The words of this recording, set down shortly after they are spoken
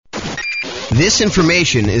This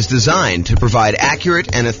information is designed to provide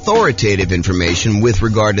accurate and authoritative information with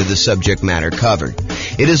regard to the subject matter covered.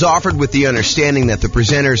 It is offered with the understanding that the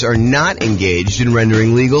presenters are not engaged in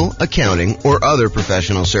rendering legal, accounting, or other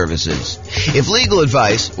professional services. If legal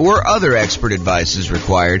advice or other expert advice is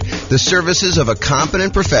required, the services of a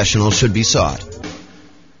competent professional should be sought.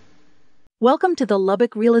 Welcome to the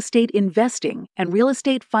Lubbock Real Estate Investing and Real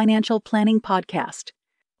Estate Financial Planning Podcast.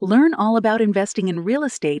 Learn all about investing in real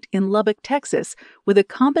estate in Lubbock, Texas, with a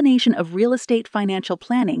combination of real estate financial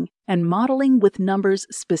planning and modeling with numbers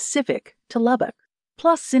specific to Lubbock,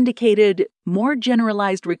 plus syndicated, more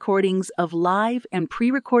generalized recordings of live and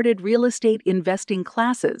pre-recorded real estate investing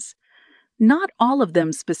classes, not all of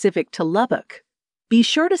them specific to Lubbock. Be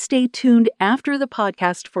sure to stay tuned after the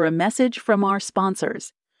podcast for a message from our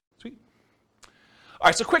sponsors. Sweet. All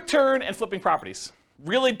right, so quick turn and flipping properties.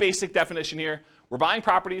 Really basic definition here. We're buying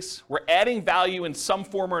properties, we're adding value in some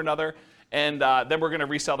form or another, and then we're going to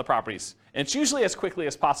resell the properties. And it's usually as quickly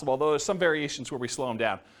as possible, although there's some variations where we slow them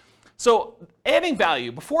down. So adding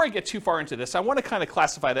value, before I get too far into this, I want to kind of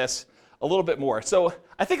classify this a little bit more. So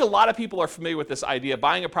I think a lot of people are familiar with this idea of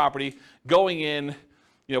buying a property, going in,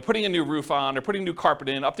 putting a new roof on or putting new carpet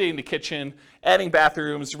in, updating the kitchen, adding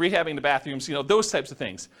bathrooms, rehabbing the bathrooms, those types of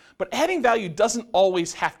things. But adding value doesn't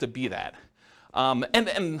always have to be that.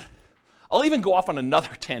 And I'll even go off on another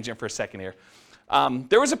tangent for a second here.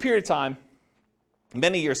 There was a period of time,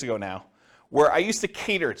 many years ago now, where I used to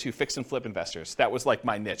cater to fix and flip investors. That was like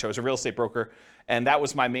my niche. I was a real estate broker, and that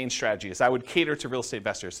was my main strategy, is I would cater to real estate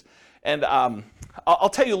investors. And I'll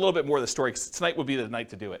tell you a little bit more of the story, because tonight would be the night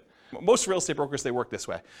to do it. Most real estate brokers, they work this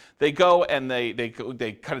way. They go and they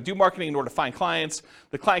kind of do marketing in order to find clients.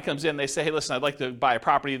 The client comes in, they say, hey, listen, I'd like to buy a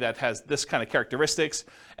property that has this kind of characteristics.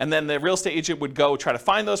 And then the real estate agent would go try to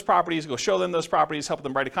find those properties, go show them those properties, help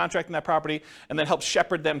them write a contract in that property, and then help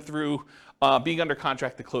shepherd them through being under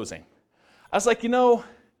contract to closing. I was like,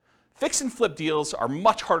 fix and flip deals are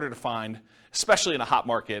much harder to find, especially in a hot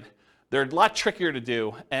market. They're a lot trickier to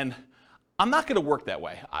do, and I'm not going to work that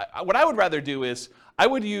way. What I would rather do is I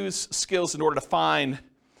would use skills in order to find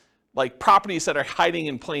properties that are hiding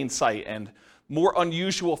in plain sight and more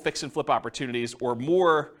unusual fix and flip opportunities, or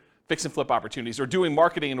more fix and flip opportunities, or doing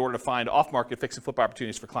marketing in order to find off-market fix and flip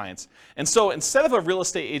opportunities for clients. And so instead of a real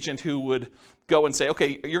estate agent who would go and say,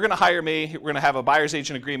 okay, you're going to hire me, we're going to have a buyer's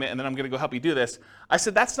agent agreement, and then I'm going to go help you do this, I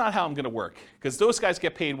said, that's not how I'm going to work, because those guys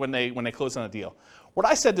get paid when they close on a deal. What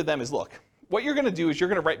I said to them is, look, what you're going to do is you're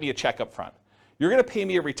going to write me a check up front. You're going to pay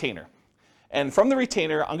me a retainer. And from the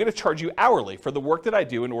retainer, I'm going to charge you hourly for the work that I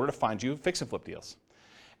do in order to find you fix and flip deals.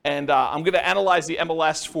 And I'm going to analyze the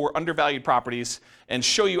MLS for undervalued properties and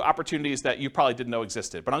show you opportunities that you probably didn't know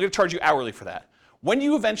existed. But I'm going to charge you hourly for that. When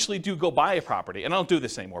you eventually do go buy a property, and I don't do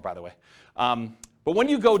this anymore, by the way, but when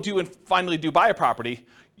you go finally buy a property,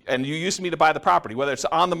 and you use me to buy the property, whether it's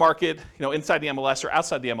on the market, inside the MLS or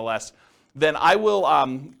outside the MLS, then I will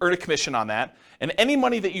earn a commission on that. And any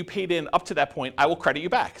money that you paid in up to that point, I will credit you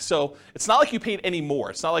back. So it's not like you paid any more.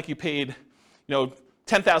 It's not like you paid,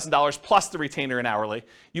 $10,000 plus the retainer and hourly.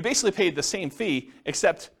 You basically paid the same fee,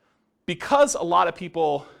 except because a lot of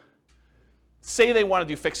people say they want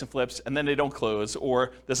to do fix and flips and then they don't close,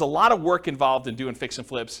 or there's a lot of work involved in doing fix and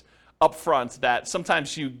flips up front, that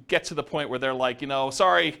sometimes you get to the point where they're like,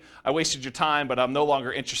 sorry, I wasted your time, but I'm no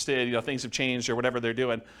longer interested, things have changed or whatever they're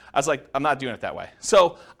doing. I was like, I'm not doing it that way.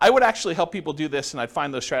 So I would actually help people do this, and I'd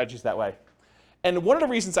find those strategies that way. And one of the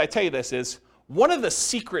reasons I tell you this is, one of the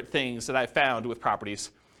secret things that I found with properties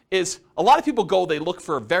is a lot of people they look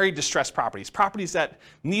for very distressed properties that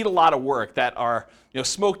need a lot of work, that are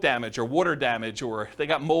smoke damage or water damage, or they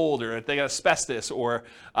got mold, or they got asbestos, or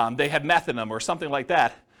they had meth in them or something like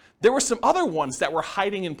that. There were some other ones that were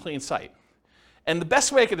hiding in plain sight. And the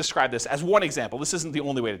best way I could describe this, as one example, this isn't the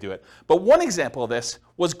only way to do it, but one example of this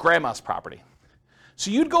was grandma's property.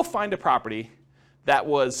 So you'd go find a property that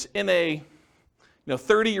was in a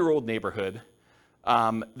 30-year-old neighborhood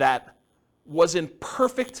that was in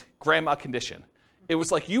perfect grandma condition. It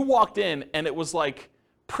was like you walked in and it was like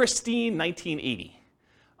pristine 1980.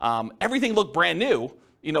 Everything looked brand new.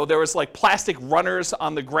 There was plastic runners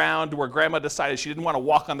on the ground where grandma decided she didn't want to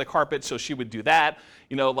walk on the carpet, so she would do that.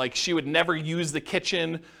 She would never use the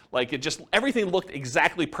kitchen. Everything looked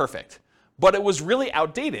exactly perfect. But it was really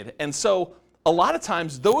outdated. And so a lot of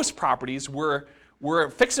times those properties were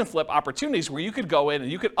fix and flip opportunities where you could go in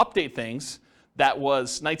and you could update things that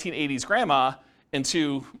was 1980s grandma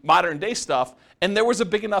into modern day stuff, and there was a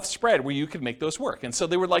big enough spread where you could make those work. And so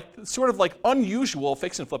they were sort of unusual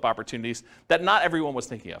fix and flip opportunities that not everyone was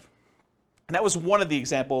thinking of. And that was one of the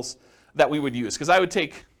examples that we would use, because I would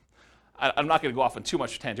take I'm not going to go off on too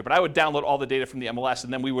much tangent, but I would download all the data from the MLS,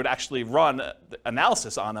 and then we would actually run the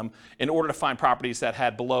analysis on them in order to find properties that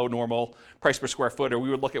had below normal price per square foot, or we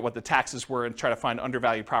would look at what the taxes were and try to find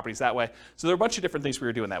undervalued properties that way. So there are a bunch of different things we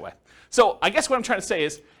were doing that way. So I guess what I'm trying to say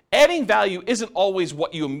is adding value isn't always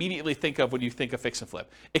what you immediately think of when you think of fix and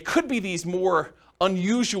flip. It could be these more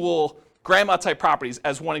unusual grandma type properties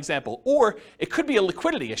as one example, or it could be a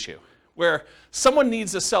liquidity issue where someone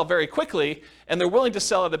needs to sell very quickly and they're willing to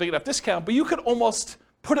sell at a big enough discount, but you could almost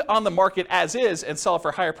put it on the market as is and sell it for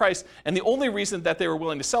a higher price. And the only reason that they were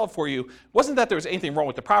willing to sell it for you wasn't that there was anything wrong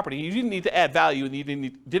with the property. You didn't need to add value and you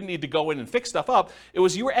didn't need to go in and fix stuff up. It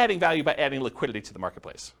was you were adding value by adding liquidity to the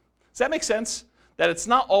marketplace. Does that make sense? That it's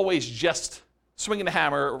not always just swinging a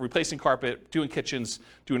hammer, replacing carpet, doing kitchens,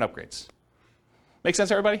 doing upgrades. Make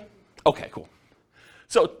sense, everybody? Okay, cool.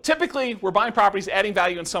 So typically, we're buying properties, adding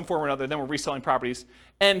value in some form or another, then we're reselling properties,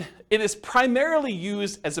 and it is primarily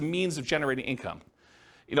used as a means of generating income.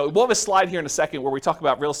 We'll have a slide here in a second where we talk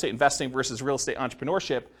about real estate investing versus real estate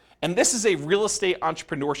entrepreneurship, and this is a real estate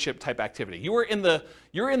entrepreneurship type activity. You're in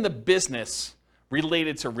the business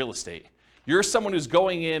related to real estate. You're someone who's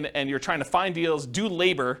going in and you're trying to find deals, do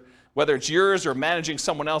labor, whether it's yours or managing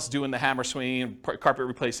someone else doing the hammer swinging, carpet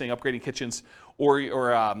replacing, upgrading kitchens,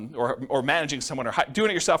 or managing someone, or doing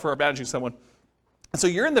it yourself, or managing someone. And so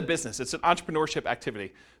you're in the business. It's an entrepreneurship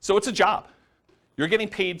activity. So it's a job. You're getting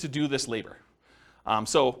paid to do this labor.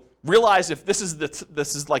 So realize if this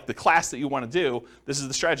is like the class that you want to do, this is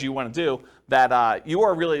the strategy you want to do, that you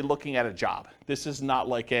are really looking at a job. This is not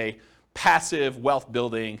like a passive wealth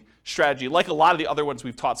building strategy like a lot of the other ones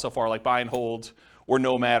we've taught so far, like buy and hold, or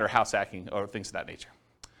nomad, or house hacking, or things of that nature.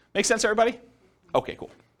 Make sense, everybody? Okay,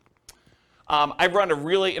 cool. I run a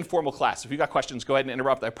really informal class. If you got questions, go ahead and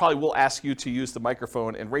interrupt. I probably will ask you to use the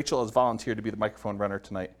microphone, and Rachel has volunteered to be the microphone runner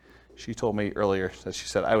tonight. She told me earlier that she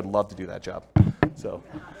said, I would love to do that job. So,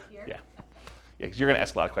 yeah, because you're going to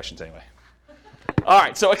ask a lot of questions anyway. All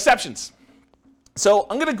right, so exceptions. So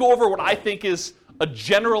I'm going to go over what I think is a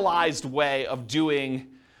generalized way of doing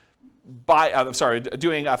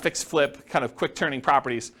fix flip, kind of quick turning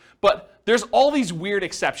properties. But there's all these weird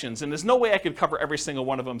exceptions, and there's no way I could cover every single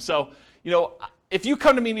one of them. So, if you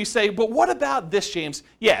come to me and you say, but what about this, James?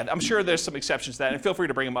 Yeah, I'm sure there's some exceptions to that, and feel free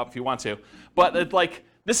to bring them up if you want to. But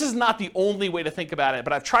this is not the only way to think about it,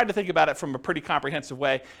 but I've tried to think about it from a pretty comprehensive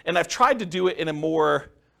way, and I've tried to do it in a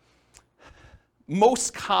more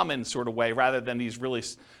most common sort of way rather than these really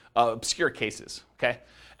obscure cases, okay?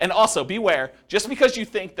 And also, beware, just because you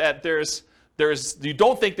think that you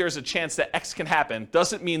don't think there's a chance that X can happen,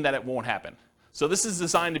 doesn't mean that it won't happen. So this is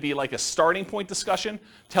designed to be like a starting point discussion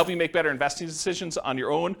to help you make better investing decisions on your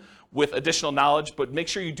own with additional knowledge, but make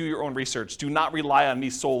sure you do your own research. Do not rely on me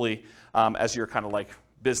solely as your kind of like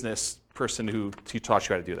business person who taught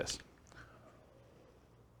you how to do this.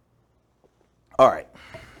 All right.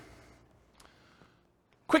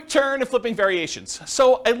 Quick turn and flipping variations.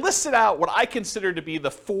 So I listed out what I consider to be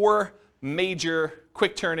the 4 major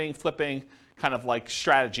quick turning, flipping kind of like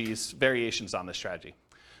strategies, variations on this strategy.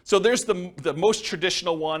 So there's the most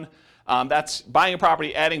traditional one. That's buying a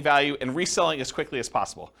property, adding value, and reselling as quickly as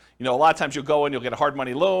possible. A lot of times you'll go in, you'll get a hard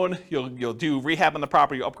money loan, you'll do rehab on the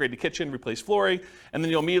property, you'll upgrade the kitchen, replace flooring, and then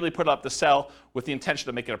you'll immediately put it up to sell with the intention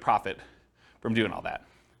of making a profit from doing all that.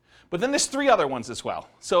 But then there's 3 other ones as well.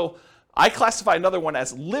 So I classify another one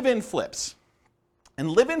as live-in flips. And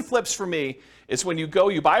live-in flips for me is when you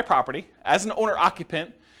buy a property as an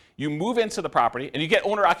owner-occupant, you move into the property, and you get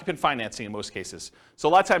owner-occupant financing in most cases. So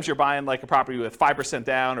a lot of times you're buying like a property with 5%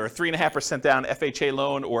 down, or 3.5% down FHA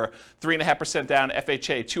loan, or 3.5% down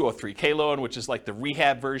FHA 203K loan, which is like the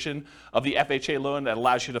rehab version of the FHA loan that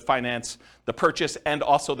allows you to finance the purchase and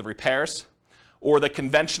also the repairs. Or the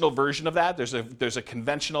conventional version of that, there's a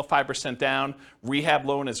conventional 5% down rehab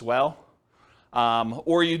loan as well.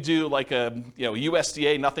 Or you do like a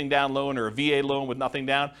USDA nothing down loan or a VA loan with nothing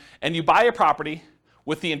down, and you buy a property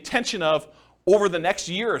with the intention of, over the next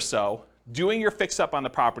year or so, doing your fix-up on the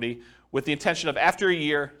property with the intention of, after a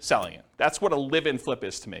year, selling it. That's what a live-in flip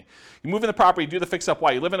is to me. You move in the property, do the fix-up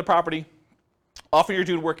while you live in the property, often you're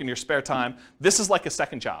doing work in your spare time. This is like a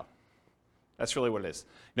second job. That's really what it is.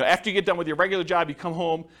 After you get done with your regular job, you come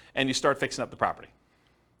home and you start fixing up the property.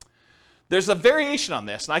 There's a variation on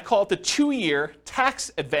this, and I call it the 2-year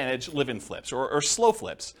tax advantage live-in flips, or slow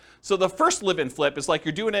flips. So the first live-in flip is like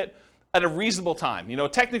you're doing it at a reasonable time.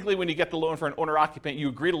 Technically when you get the loan for an owner-occupant, you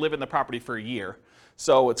agree to live in the property for a year.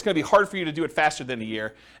 So it's going to be hard for you to do it faster than a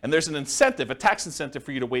year. And there's an incentive, a tax incentive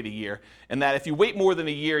for you to wait a year. And that if you wait more than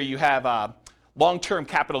a year, you have long-term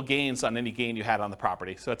capital gains on any gain you had on the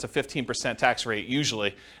property. So it's a 15% tax rate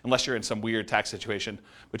usually, unless you're in some weird tax situation,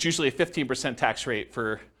 but usually a 15% tax rate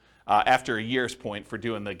for after a year's point for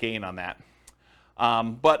doing the gain on that.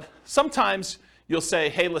 But sometimes you'll say,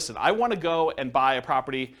 hey, listen, I want to go and buy a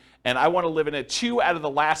property and I want to live in it 2 out of the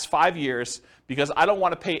last 5 years because I don't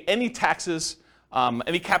want to pay any taxes,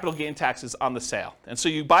 any capital gain taxes on the sale. And so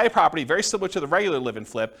you buy a property very similar to the regular live and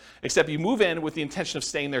flip, except you move in with the intention of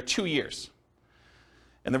staying there 2 years.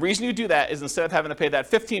 And the reason you do that is instead of having to pay that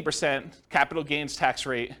 15% capital gains tax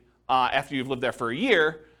rate after you've lived there for a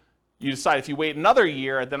year, you decide if you wait another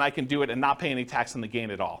year, then I can do it and not pay any tax on the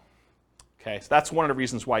gain at all. Okay, so that's one of the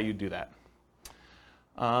reasons why you do that.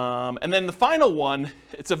 And then the final one,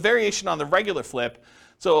 it's a variation on the regular flip.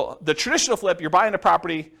 So the traditional flip, you're buying a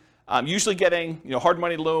property, usually getting hard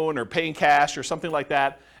money loan or paying cash or something like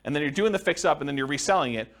that, and then you're doing the fix up and then you're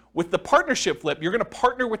reselling it. With the partnership flip, you're going to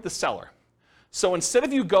partner with the seller. So instead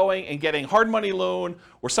of you going and getting hard money loan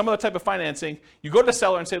or some other type of financing, you go to the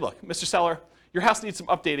seller and say, look, Mr. Seller, your house needs some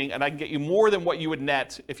updating and I can get you more than what you would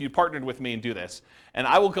net if you partnered with me and do this. And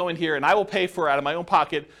I will go in here and I will pay for out of my own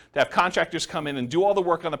pocket to have contractors come in and do all the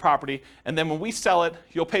work on the property. And then when we sell it,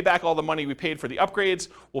 you'll pay back all the money we paid for the upgrades,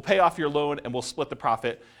 we'll pay off your loan and we'll split the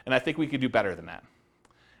profit. And I think we could do better than that.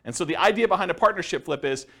 And so the idea behind a partnership flip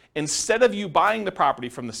is instead of you buying the property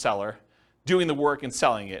from the seller, doing the work and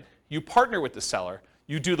selling it, you partner with the seller,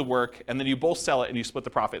 you do the work, and then you both sell it and you split the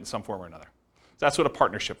profit in some form or another. So that's what a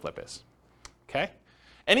partnership flip is. Okay?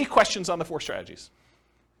 Any questions on the 4 strategies?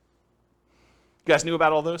 You guys knew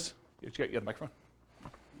about all those? You have the microphone?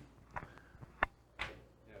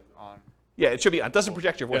 Yeah, it should be on. It doesn't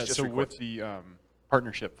project your voice. Just so records. with the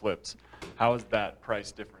partnership flips, how is that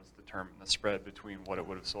price difference determined, the spread between what it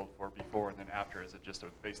would have sold for before and then after? Is it just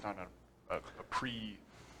based on a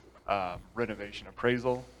pre-renovation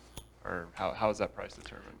appraisal? Or how is that price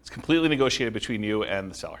determined? It's completely negotiated between you and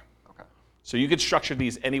the seller. Okay. So you can structure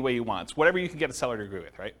these any way you want. It's whatever you can get a seller to agree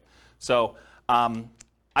with, right? So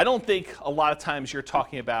I don't think a lot of times you're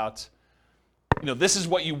talking about, this is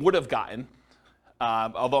what you would have gotten,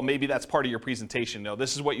 although maybe that's part of your presentation.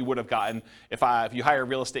 This is what you would have gotten if you hire a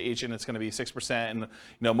real estate agent. It's going to be 6%, and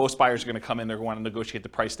most buyers are going to come in. They're going to want to negotiate the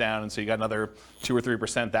price down, and so you got another 2 or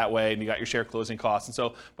 3% that way, and you got your share closing costs. And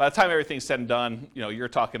so by the time everything's said and done, you're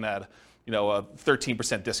talking at a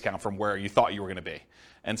 13% discount from where you thought you were going to be.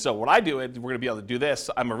 And so what I do is we're going to be able to do this.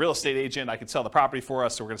 I'm a real estate agent. I can sell the property for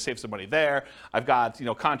us, so we're going to save some money there. I've got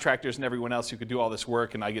contractors and everyone else who could do all this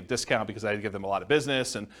work, and I get discount because I give them a lot of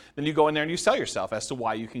business. And then you go in there and you sell yourself as to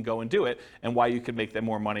why you can go and do it and why you can make them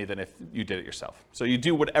more money than if you did it yourself. So you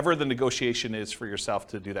do whatever the negotiation is for yourself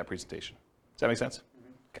to do that presentation. Does that make sense?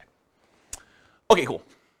 Mm-hmm. Okay. Okay, cool.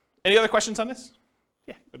 Any other questions on this?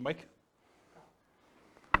 Yeah, good, Mike.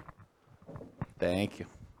 Thank you.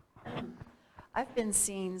 I've been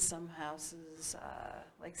seeing some houses,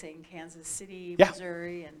 like say in Kansas City, Yeah.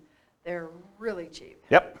 Missouri, and they're really cheap.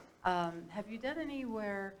 Yep. Have you done any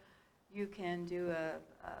where you can do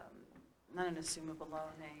not an assumable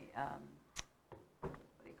loan, what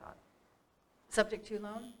do you call it? Subject to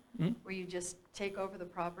loan, Mm-hmm. where you just take over the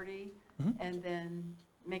property Mm-hmm. and then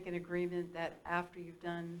make an agreement that after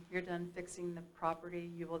you're done fixing the property,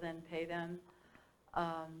 you will then pay them.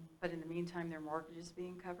 But in the meantime, their mortgage is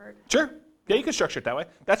being covered. Sure. Yeah, you can structure it that way.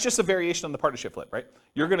 That's just a variation on the partnership flip, right?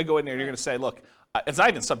 You're going to go in there and you're going to say, look, it's not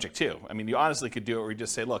even subject to. I mean, you honestly could do it where you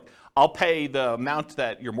just say, look, I'll pay the amount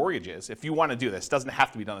that your mortgage is. If you want to do this, it doesn't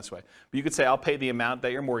have to be done this way. But you could say, I'll pay the amount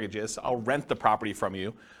that your mortgage is. I'll rent the property from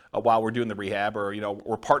you while we're doing the rehab, or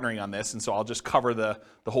we're partnering on this, and so I'll just cover the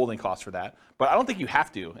holding costs for that. But I don't think you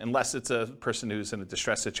have to, unless it's a person who's in a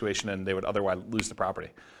distressed situation and they would otherwise lose the property.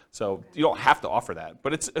 So you don't have to offer that,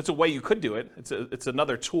 but it's a way you could do it. It's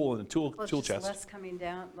another tool in the tool Well, it's chest. just less coming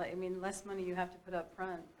down, less money you have to put up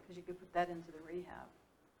front, because you could put that into the rehab,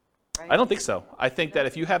 right? I don't think so. I think that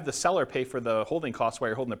if you have the seller pay for the holding costs while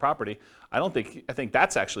you're holding the property, I think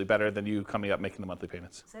that's actually better than you coming up making the monthly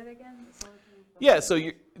payments. Say that again? Yeah, so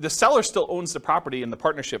the seller still owns the property in the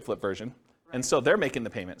partnership flip version, and so they're making the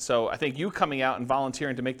payment. So I think you coming out and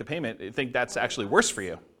volunteering to make the payment, I think that's actually worse for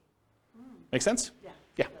you. Make sense? Yeah.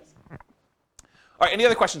 Yeah. All right, any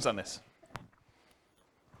other questions on this? Do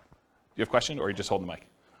you have a question, or are you just holding the mic?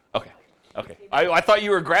 Okay. I thought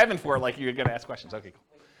you were grabbing for it like you were going to ask questions. Okay,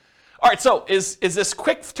 cool. All right, so is this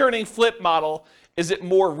quick turning flip model, is it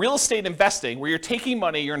more real estate investing where you're taking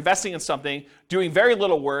money, you're investing in something, doing very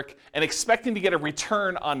little work, and expecting to get a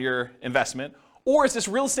return on your investment? Or is this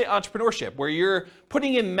real estate entrepreneurship where you're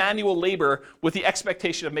putting in manual labor with the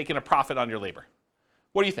expectation of making a profit on your labor?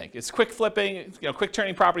 What do you think? Is quick flipping, quick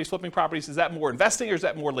turning properties, flipping properties, is that more investing or is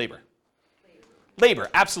that more labor? Labor,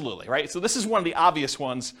 absolutely, right? So this is one of the obvious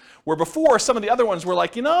ones where before some of the other ones were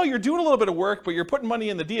like, you're doing a little bit of work, but you're putting money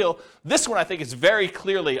in the deal. This one I think is very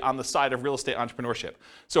clearly on the side of real estate entrepreneurship.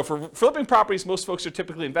 So for flipping properties, most folks are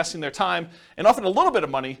typically investing their time and often a little bit of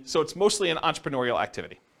money, so it's mostly an entrepreneurial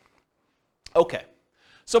activity. Okay,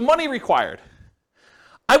 so money required.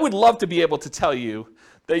 I would love to be able to tell you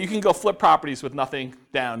that you can go flip properties with nothing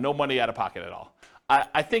down, no money out of pocket at all.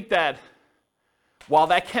 I think that while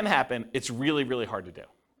that can happen, it's really, really hard to do,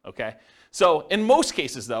 okay? So in most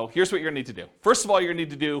cases, though, here's what you're going to need to do. First of all, you're going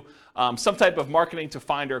to need to do some type of marketing to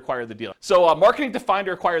find or acquire the deal. So marketing to find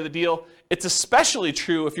or acquire the deal, it's especially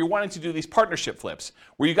true if you're wanting to do these partnership flips,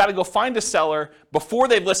 where you got to go find a seller before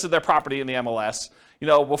they've listed their property in the MLS,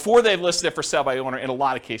 before they've listed it for sale by owner in a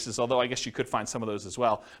lot of cases, although I guess you could find some of those as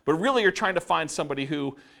well. But really, you're trying to find somebody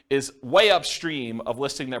who is way upstream of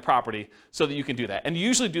listing their property so that you can do that. And you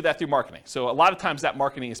usually do that through marketing. So a lot of times that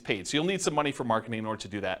marketing is paid. So you'll need some money for marketing in order to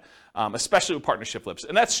do that, especially with partnership flips.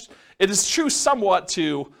 And it is true somewhat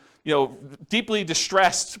to deeply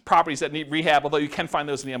distressed properties that need rehab, although you can find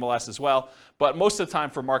those in the MLS as well. But most of the time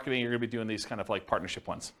for marketing, you're going to be doing these kind of like partnership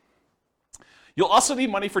ones. You'll also need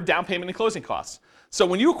money for down payment and closing costs. So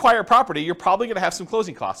when you acquire property, you're probably going to have some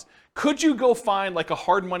closing costs. Could you go find like a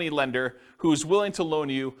hard money lender who's willing to loan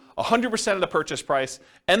you 100% of the purchase price,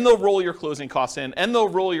 and they'll roll your closing costs in, and they'll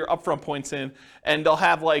roll your upfront points in, and they'll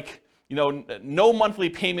have no monthly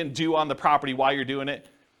payment due on the property while you're doing it?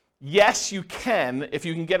 Yes, you can if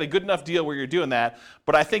you can get a good enough deal where you're doing that,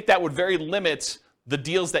 but I think that would very limit the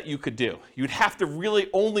deals that you could do. You'd have to really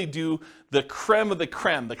only do the creme of the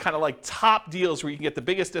creme, the kind of like top deals where you can get the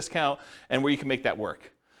biggest discount and where you can make that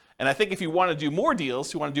work. And I think if you want to do more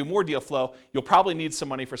deals, you want to do more deal flow, you'll probably need some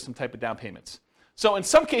money for some type of down payments. So in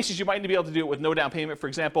some cases, you might be able to do it with no down payment. For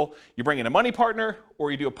example, you bring in a money partner,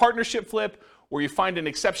 or you do a partnership flip, or you find an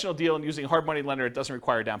exceptional deal and using a hard money lender, it doesn't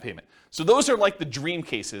require a down payment. So those are like the dream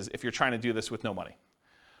cases if you're trying to do this with no money.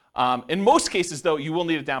 In most cases, though, you will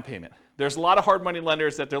need a down payment. There's a lot of hard money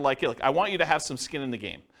lenders that they're like, hey, look, I want you to have some skin in the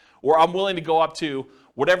game. Or I'm willing to go up to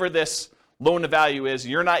whatever this loan to value is.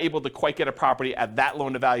 You're not able to quite get a property at that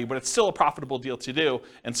loan to value, but it's still a profitable deal to do.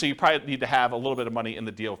 And so you probably need to have a little bit of money in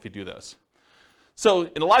the deal if you do those. So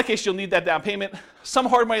in a lot of cases, you'll need that down payment. Some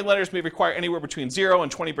hard money lenders may require anywhere between 0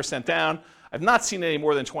 and 20% down. I've not seen any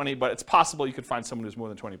more than 20, but it's possible you could find someone who's more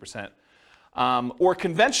than 20%. Or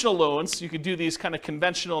conventional loans, you could do these kind of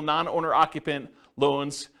conventional non-owner occupant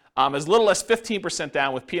loans as little as 15%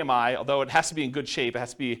 down with PMI, although it has to be in good shape. It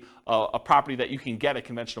has to be a property that you can get a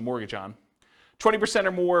conventional mortgage on. 20%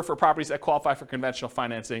 or more for properties that qualify for conventional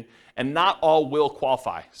financing, and not all will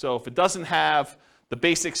qualify. So if it doesn't have the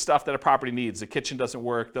basic stuff that a property needs, the kitchen doesn't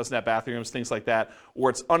work, doesn't have bathrooms, things like that, or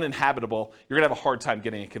it's uninhabitable, you're going to have a hard time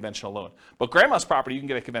getting a conventional loan. But grandma's property, you can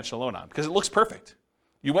get a conventional loan on because it looks perfect.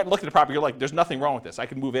 You went and looked at the property, you're like, there's nothing wrong with this. I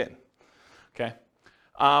can move in. Okay.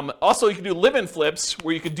 Also, you can do live-in flips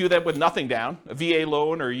where you could do that with nothing down, a VA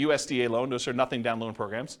loan or a USDA loan. Those are nothing down loan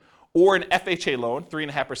programs. Or an FHA loan,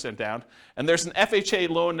 3.5% down. And there's an FHA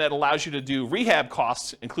loan that allows you to do rehab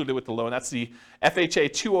costs included with the loan. That's the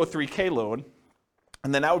FHA 203K loan.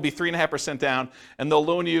 And then that would be 3.5% down. And they'll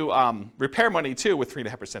loan you repair money too with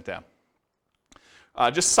 3.5% down.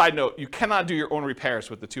 Just a side note, you cannot do your own repairs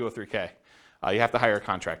with the 203K. You have to hire a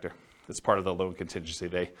contractor. It's part of the loan contingency.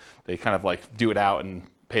 They kind of like do it out and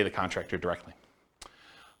pay the contractor directly.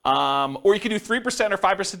 Or you can do 3% or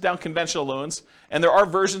 5% down conventional loans. And there are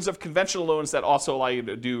versions of conventional loans that also allow you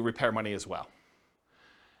to do repair money as well.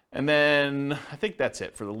 And then I think that's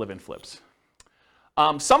it for the live-in flips.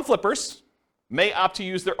 Some flippers may opt to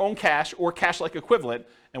use their own cash or cash-like equivalent.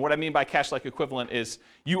 And what I mean by cash-like equivalent is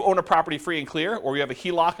you own a property free and clear, or you have a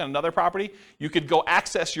HELOC on another property. You could go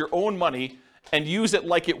access your own money and use it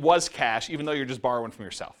like it was cash, even though you're just borrowing from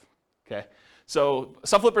yourself. Okay? So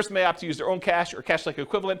some flippers may opt to use their own cash or cash-like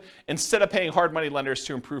equivalent instead of paying hard money lenders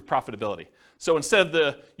to improve profitability. So instead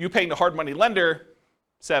of you paying the hard money lender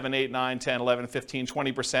 7, 8, 9, 10, 11, 15,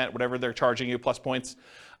 20%, whatever they're charging you plus points,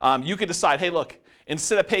 you could decide, hey, look,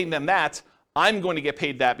 instead of paying them that, I'm going to get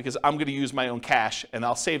paid that because I'm going to use my own cash and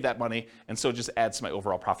I'll save that money, and so it just adds to my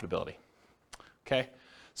overall profitability. Okay?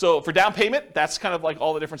 So for down payment, that's kind of like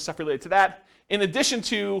all the different stuff related to that. In addition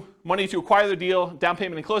to money to acquire the deal, down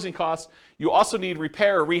payment and closing costs, you also need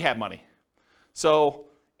repair or rehab money. So,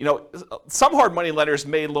 some hard money lenders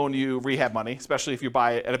may loan you rehab money, especially if you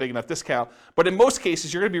buy it at a big enough discount. But in most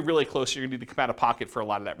cases, you're going to be really close. You're going to need to come out of pocket for a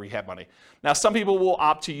lot of that rehab money. Now, some people will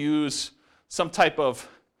opt to use some type of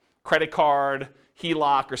credit card,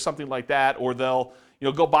 HELOC, or something like that, or they'll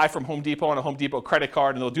go buy from Home Depot on a Home Depot credit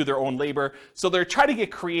card, and they'll do their own labor. So they're trying to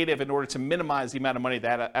get creative in order to minimize the amount of money they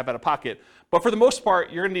have out of pocket. But for the most part,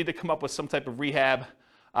 you're going to need to come up with some type of rehab,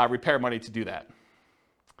 repair money to do that.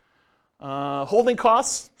 Holding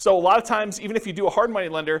costs. So a lot of times, even if you do a hard money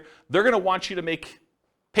lender, they're going to want you to make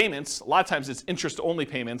payments. A lot of times it's interest-only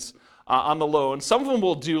payments on the loan. Some of them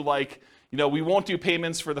will do like, we won't do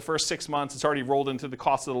payments for the first 6 months. It's already rolled into the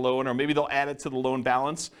cost of the loan, or maybe they'll add it to the loan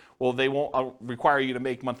balance. Well, they won't require you to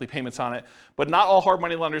make monthly payments on it. But not all hard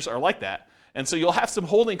money lenders are like that. And so you'll have some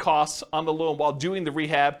holding costs on the loan while doing the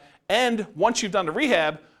rehab. And once you've done the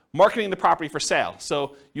rehab, marketing the property for sale.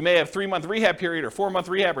 So you may have 3-month rehab period, or 4-month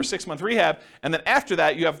rehab, or 6-month rehab. And then after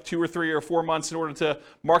that, you have 2 or 3 or 4 months in order to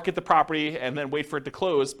market the property and then wait for it to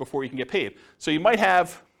close before you can get paid. So you might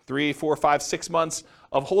have 3, 4, 5, 6 months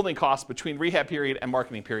of holding costs between rehab period and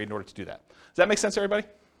marketing period in order to do that. Does that make sense, everybody?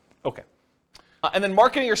 Okay. And then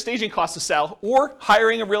marketing or staging costs to sell, or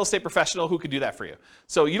hiring a real estate professional who could do that for you.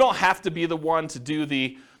 So you don't have to be the one to do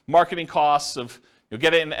the marketing costs of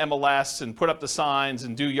get it in MLS and put up the signs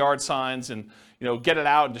and do yard signs and get it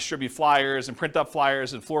out and distribute flyers and print up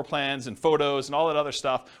flyers and floor plans and photos and all that other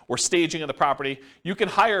stuff, or staging of the property. You can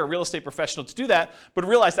hire a real estate professional to do that, but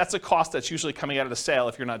realize that's a cost that's usually coming out of the sale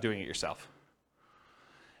if you're not doing it yourself.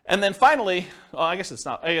 And then finally, I guess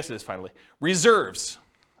it is finally, reserves.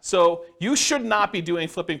 So you should not be doing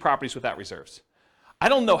flipping properties without reserves. I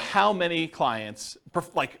don't know how many clients,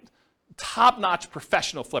 like top-notch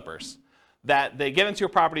professional flippers, that they get into a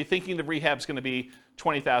property thinking the rehab's going to be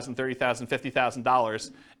 $20,000, $30,000,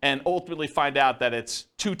 $50,000, and ultimately find out that it's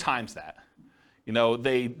 2 times that.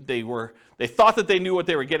 They thought that they knew what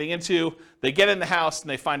they were getting into. They get in the house and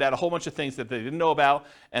they find out a whole bunch of things that they didn't know about,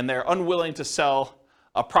 and they're unwilling to sell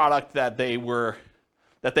a product that they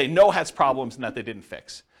know has problems and that they didn't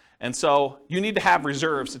fix. And so you need to have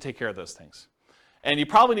reserves to take care of those things. And you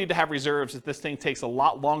probably need to have reserves if this thing takes a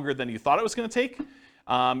lot longer than you thought it was going to take.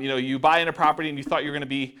 You buy in a property and you thought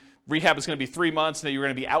rehab is going to be 3 months, and you're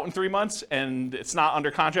going to be out in 3 months, and it's not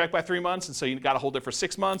under contract by 3 months, and so you got to hold it for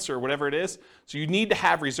 6 months or whatever it is. So you need to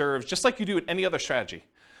have reserves, just like you do with any other strategy.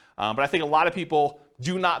 But I think a lot of people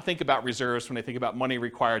do not think about reserves when they think about money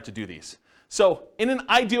required to do these. So in an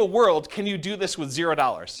ideal world, can you do this with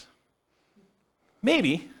 $0?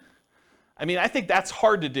 Maybe. I think that's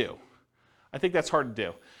hard to do.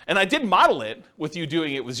 And I did model it with you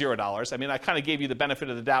doing it with $0. I kind of gave you the benefit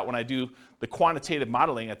of the doubt when I do the quantitative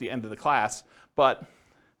modeling at the end of the class, but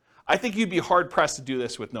I think you'd be hard-pressed to do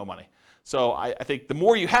this with no money. So I think the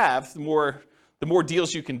more you have, the more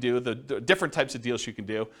deals you can do, the different types of deals you can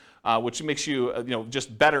do, which makes you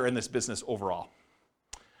just better in this business overall.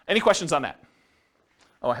 Any questions on that?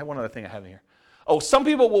 Oh, I have one other thing I have in here. Oh, some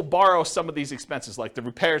people will borrow some of these expenses, like the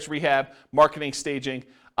repairs, rehab, marketing, staging.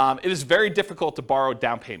 It is very difficult to borrow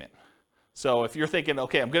down payment. So if you're thinking,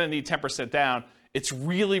 okay, I'm going to need 10% down, it's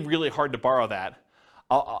really, really hard to borrow that.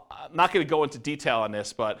 I'm not going to go into detail on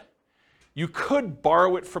this, but you could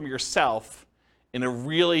borrow it from yourself in a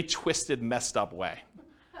really twisted, messed up way.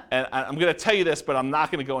 And I'm going to tell you this, but I'm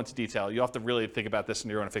not going to go into detail. You'll have to really think about this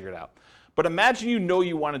and you're going to figure it out. But imagine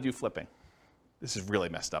you want to do flipping. This is really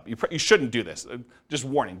messed up. You shouldn't do this. Just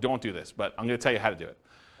warning, don't do this, but I'm going to tell you how to do it.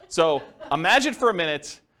 So imagine for a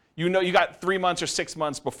minute, you got 3 months or 6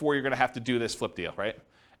 months before you're going to have to do this flip deal, right?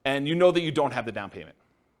 And you know that you don't have the down payment.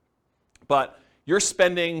 But you're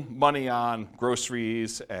spending money on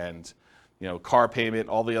groceries and car payment,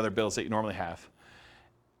 all the other bills that you normally have.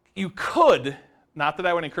 You could, not that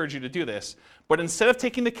I would encourage you to do this, but instead of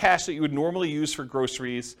taking the cash that you would normally use for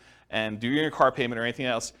groceries and doing your car payment or anything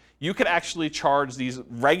else, you could actually charge these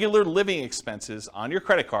regular living expenses on your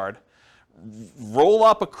credit card, roll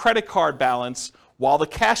up a credit card balance while the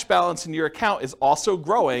cash balance in your account is also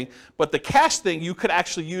growing, but the cash thing you could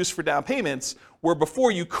actually use for down payments, where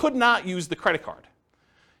before you could not use the credit card.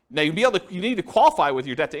 Now you need to qualify with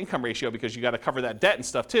your debt to income ratio because you got to cover that debt and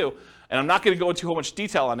stuff too. And I'm not going to go into too much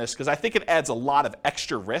detail on this because I think it adds a lot of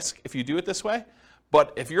extra risk if you do it this way.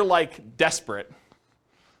 But if you're like desperate,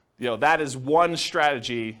 that is one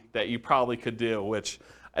strategy that you probably could do, which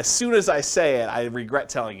as soon as I say it, I regret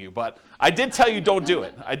telling you. But I did tell you don't do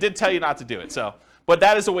it. I did tell you not to do it. But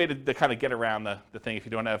that is a way to kind of get around the thing if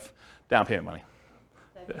you don't have down payment money.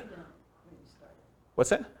 Have you done it when you started? What's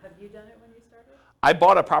that? Have you done it when you started? I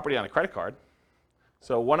bought a property on a credit card.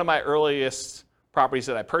 So one of my earliest properties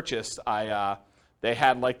that I purchased, they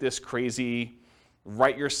had like this crazy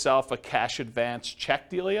write yourself a cash advance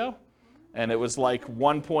check dealio. And it was like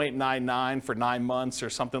 1.99 for 9 months or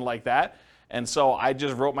something like that. And so I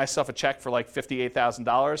just wrote myself a check for like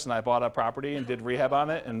 $58,000 and I bought a property and did rehab on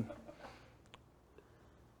it. And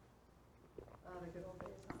The good old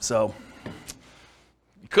So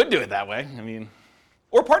you could do it that way. I mean,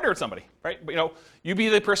 or partner with somebody, right? But, you be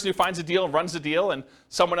the person who finds a deal and runs the deal, and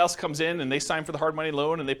someone else comes in and they sign for the hard money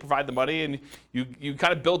loan and they provide the money, and you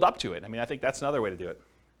kind of build up to it. I mean, I think that's another way to do it,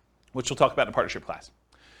 which we'll talk about in a partnership class.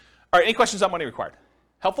 All right, any questions on money required?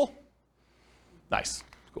 Helpful? Nice,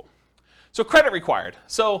 cool. So credit required.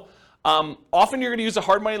 So often you're going to use a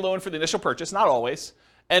hard money loan for the initial purchase, not always.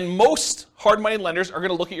 And most hard money lenders are going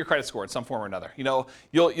to look at your credit score in some form or another.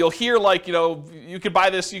 You'll hear like, you could buy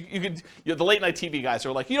this. You could. The late night TV guys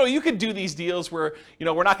are like, you could do these deals where,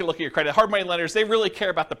 we're not going to look at your credit. Hard money lenders, they really care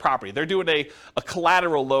about the property. They're doing a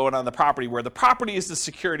collateral loan on the property where the property is the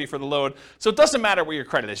security for the loan. So it doesn't matter where your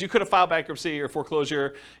credit is. You could have filed bankruptcy or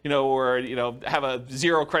foreclosure, or have a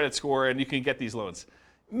 0 credit score and you can get these loans.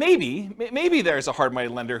 Maybe there's a hard money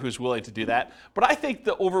lender who's willing to do that, but I think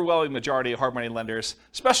the overwhelming majority of hard money lenders,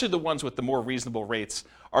 especially the ones with the more reasonable rates,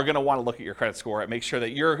 are going to want to look at your credit score and make sure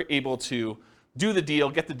that you're able to do the deal,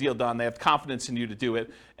 get the deal done. They have confidence in you to do it,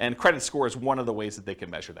 and credit score is one of the ways that they can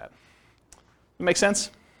measure that. Make sense?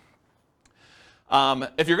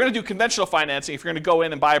 If you're going to do conventional financing, if you're going to go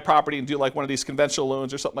in and buy a property and do like one of these conventional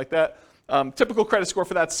loans or something like that, typical credit score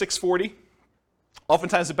for that's 640.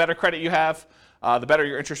 Oftentimes, the better credit you have, the better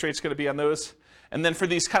your interest rate's going to be on those. And then for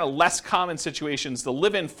these kind of less common situations, the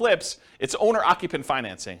live-in flips, it's owner-occupant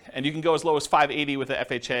financing. And you can go as low as 580 with the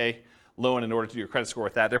FHA loan in order to do your credit score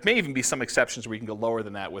with that. There may even be some exceptions where you can go lower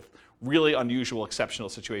than that with really unusual, exceptional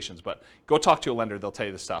situations. But go talk to a lender. They'll tell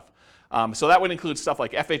you this stuff. So that would include stuff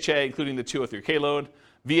like FHA, including the 203K loan,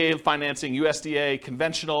 VA financing, USDA,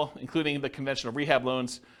 conventional, including the conventional rehab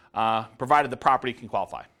loans, provided the property can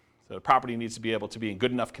qualify. So the property needs to be able to be in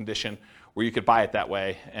good enough condition where you could buy it that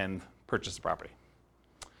way and purchase the property.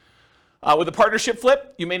 With a partnership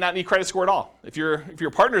flip, you may not need credit score at all. If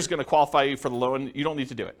your partner is going to qualify you for the loan, you don't need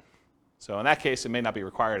to do it. So in that case, it may not be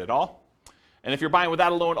required at all. And if you're buying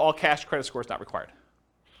without a loan, all cash, credit score is not required.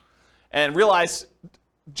 And realize,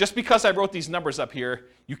 just because I wrote these numbers up here,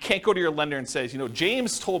 you can't go to your lender and say,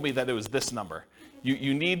 James told me that it was this number.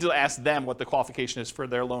 You need to ask them what the qualification is for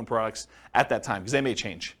their loan products at that time, because they may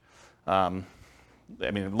change.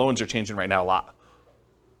 Loans are changing right now a lot.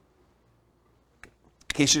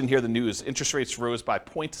 In case you didn't hear the news, interest rates rose by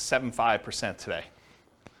 0.75% today.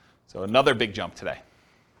 So another big jump today.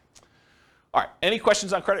 All right, any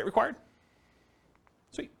questions on credit required?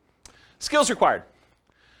 Sweet. Skills required.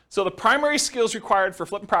 So the primary skills required for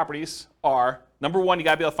flipping properties are, number one, you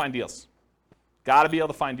got to be able to find deals. Got to be able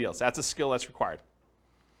to find deals. That's a skill that's required.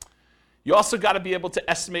 You also got to be able to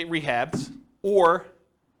estimate rehabs or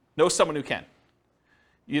know someone who can.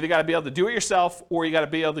 You either got to be able to do it yourself or you got to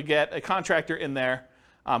be able to get a contractor in there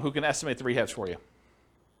who can estimate the rehabs for you.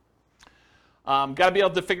 Got to be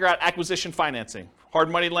able to figure out acquisition financing,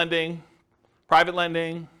 hard money lending, private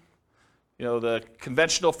lending, the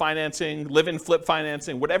conventional financing, live-in flip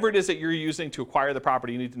financing, whatever it is that you're using to acquire the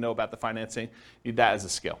property, you need to know about the financing. You need that as a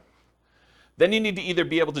skill. Then you need to either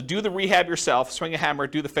be able to do the rehab yourself, swing a hammer,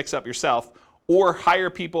 do the fix-up yourself, or hire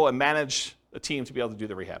people and manage a team to be able to do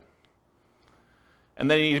the rehab. And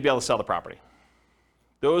then you need to be able to sell the property.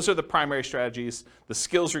 Those are the primary strategies, the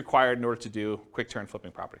skills required in order to do quick-turn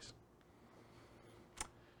flipping properties.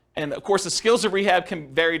 And of course, the skills of rehab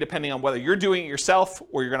can vary depending on whether you're doing it yourself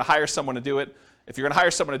or you're going to hire someone to do it. If you're going to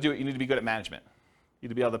hire someone to do it, you need to be good at management. You need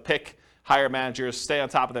to be able to hire managers, stay on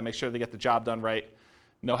top of them, make sure they get the job done right,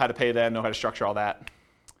 know how to pay them, know how to structure all that.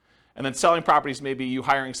 And then selling properties may be you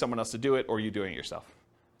hiring someone else to do it or you doing it yourself.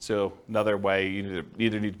 So another way, you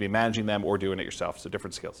either need to be managing them or doing it yourself, so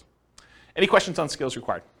different skills. Any questions on skills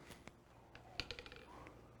required?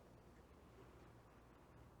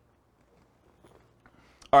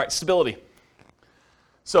 All right, stability.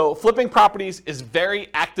 So flipping properties is very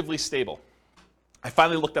actively stable. I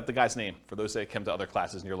finally looked up the guy's name, for those that came to other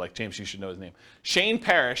classes and you're like, James, you should know his name. Shane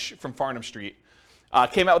Parrish from Farnham Street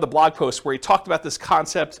came out with a blog post where he talked about this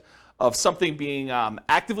concept of something being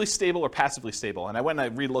actively stable or passively stable. And I went and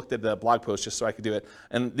I re-looked at the blog post just so I could do it.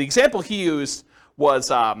 And the example he used was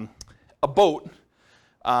a boat.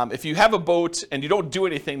 If you have a boat and you don't do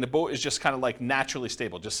anything, the boat is just kind of like naturally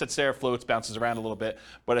stable. Just sits there, floats, bounces around a little bit.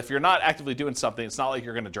 But if you're not actively doing something, it's not like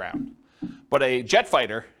you're going to drown. But a jet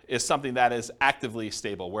fighter is something that is actively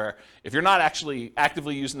stable, where if you're not actually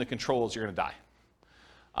actively using the controls, you're going to die.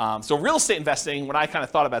 So real estate investing, when I kind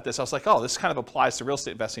of thought about this, I was like, oh, this kind of applies to real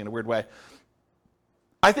estate investing in a weird way.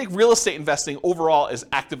 I think real estate investing overall is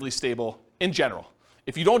actively stable in general.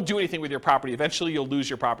 If you don't do anything with your property, eventually you'll lose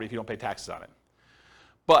your property if you don't pay taxes on it.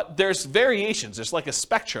 But there's variations. There's like a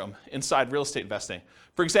spectrum inside real estate investing.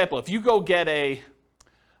 For example, if you go get a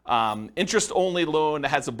interest-only loan that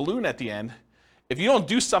has a balloon at the end, if you don't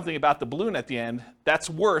do something about the balloon at the end, that's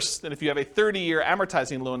worse than if you have a 30-year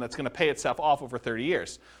amortizing loan that's going to pay itself off over 30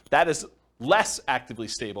 years. That is less actively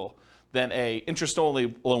stable than a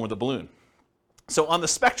interest-only loan with a balloon. So on the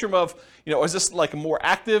spectrum of, is this like a more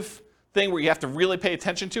active thing where you have to really pay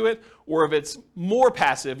attention to it, or if it's more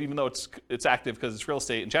passive, even though it's active because it's real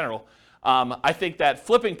estate in general, I think that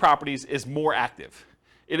flipping properties is more active.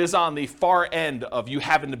 It is on the far end of you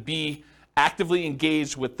having to be actively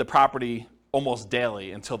engaged with the property almost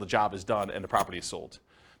daily until the job is done and the property is sold.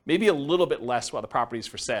 Maybe a little bit less while the property is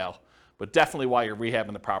for sale, but definitely while you're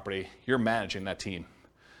rehabbing the property, you're managing that team.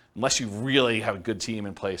 Unless you really have a good team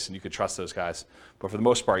in place and you could trust those guys. But for the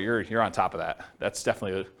most part, you're on top of that. That's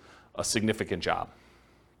definitely a significant job.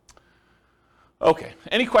 Okay,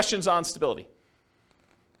 any questions on stability?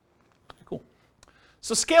 Cool.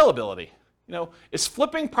 So scalability. Is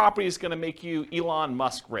flipping properties going to make you Elon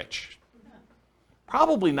Musk rich?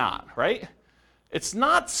 Probably not, right? It's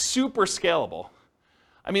not super scalable.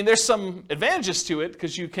 I mean, there's some advantages to it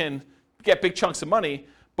because you can get big chunks of money,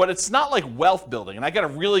 but it's not like wealth building. And I got a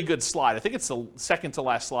really good slide. I think it's the second to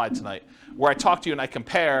last slide tonight, where I talk to you and I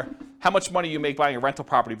compare how much money you make buying a rental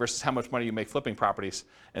property versus how much money you make flipping properties.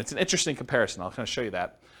 And it's an interesting comparison. I'll kind of show you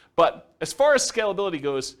that. But as far as scalability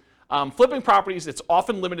goes, flipping properties, it's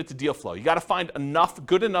often limited to deal flow. You got to find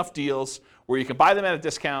good enough deals where you can buy them at a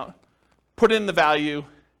discount, put in the value,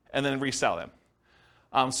 and then resell them.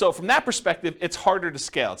 So from that perspective, it's harder to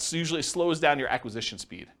scale. It usually slows down your acquisition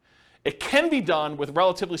speed. It can be done with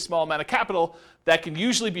relatively small amount of capital that can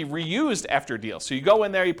usually be reused after a deal. So you go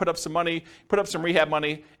in there, you put up some money, put up some rehab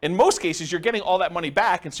money. In most cases, you're getting all that money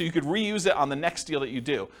back, and so you could reuse it on the next deal that you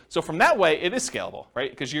do. So from that way, it is scalable, right?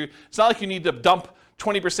 Because it's not like you need to dump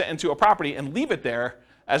 20% into a property and leave it there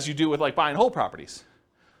as you do with like buy and hold properties.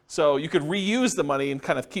 So you could reuse the money and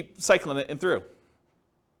kind of keep cycling it in through.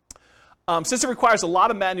 Since it requires a lot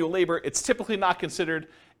of manual labor, it's typically not considered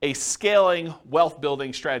a scaling wealth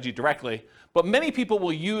building strategy directly, but many people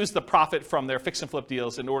will use the profit from their fix and flip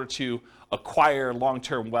deals in order to acquire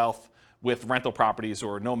long-term wealth with rental properties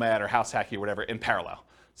or nomad or house hacking or whatever in parallel.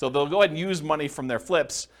 So they'll go ahead and use money from their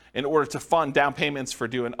flips in order to fund down payments for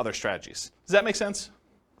doing other strategies. Does that make sense?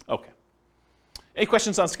 Okay. Any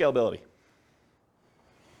questions on scalability?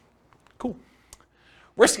 Cool.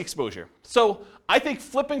 Risk exposure. So I think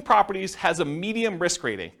flipping properties has a medium risk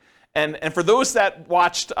rating. And for those that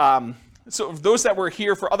watched, so those that were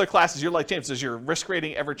here for other classes, you're like, James, does your risk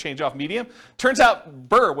rating ever change off medium? Turns out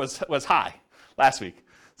Burr was high last week.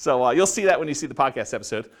 So you'll see that when you see the podcast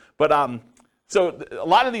episode. But so a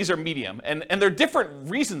lot of these are medium. And there are different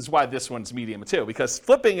reasons why this one's medium too, because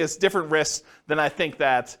flipping is different risks than I think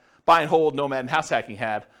that buy and hold, nomad, and house hacking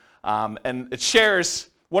had. And it shares.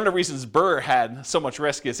 One of the reasons Burr had so much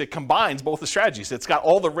risk is it combines both the strategies. It's got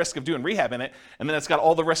all the risk of doing rehab in it, and then it's got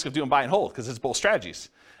all the risk of doing buy and hold because it's both strategies.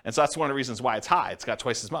 And so that's one of the reasons why it's high. It's got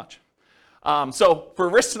twice as much. So for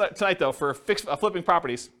risk tonight though, for flipping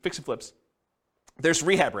properties, fix and flips, there's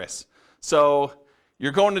rehab risk. So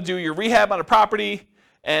you're going to do your rehab on a property,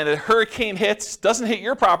 and a hurricane hits, doesn't hit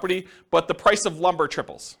your property, but the price of lumber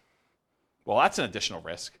triples. Well, that's an additional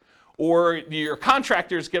risk. Or your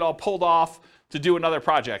contractors get all pulled off to do another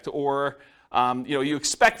project, or you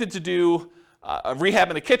expected to do a rehab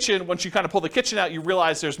in the kitchen. Once you kind of pull the kitchen out, you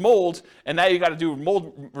realize there's mold, and now you got to do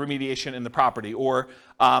mold remediation in the property. Or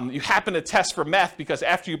you happen to test for meth because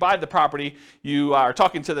after you buy the property, you are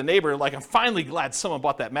talking to the neighbor like, I'm finally glad someone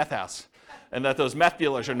bought that meth house, and that those meth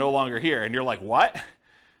dealers are no longer here. And you're like, what?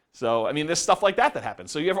 So, I mean, there's stuff like that happens.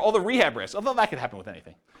 So you have all the rehab risks, although that could happen with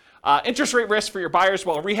anything. Interest rate risk for your buyers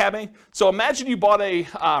while rehabbing. So imagine you bought a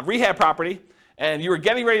rehab property, and you were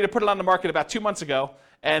getting ready to put it on the market about 2 months ago,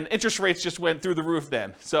 and interest rates just went through the roof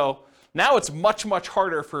then. So now it's much, much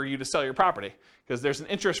harder for you to sell your property because there's an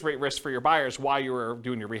interest rate risk for your buyers while you were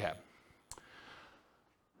doing your rehab.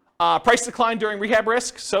 Price decline during rehab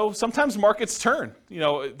risk. So sometimes markets turn.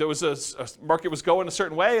 There was a market was going a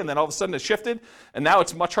certain way, and then all of a sudden it shifted, and now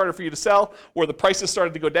it's much harder for you to sell, or the prices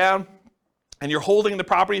started to go down. And you're holding the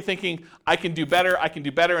property thinking, I can do better,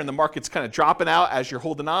 and the market's kind of dropping out as you're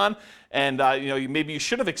holding on. And maybe you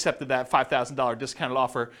should have accepted that $5,000 discounted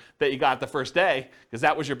offer that you got the first day, because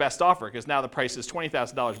that was your best offer, because now the price is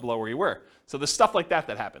 $20,000 below where you were. So there's stuff like that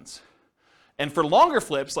happens. And for longer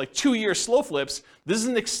flips, like 2-year slow flips, this is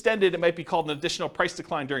an extended, it might be called an additional price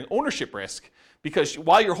decline during ownership risk, because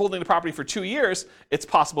while you're holding the property for 2 years, it's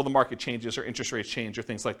possible the market changes or interest rates change or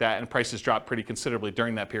things like that, and prices drop pretty considerably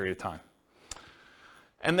during that period of time.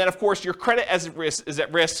 And then, of course, your credit is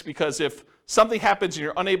at risk because if something happens and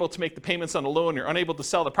you're unable to make the payments on the loan, you're unable to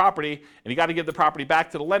sell the property, and you got to give the property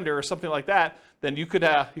back to the lender or something like that, then you could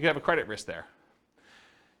have a credit risk there.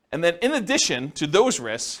 And then in addition to those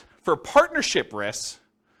risks, for partnership risks,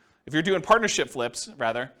 if you're doing partnership flips,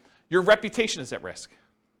 rather, your reputation is at risk,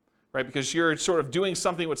 right? Because you're sort of doing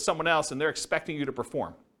something with someone else and they're expecting you to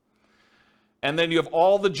perform. And then you have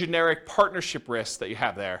all the generic partnership risks that you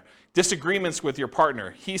have there. Disagreements with your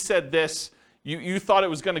partner. He said this, you thought it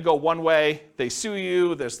was going to go one way, they sue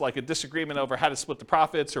you, there's like a disagreement over how to split the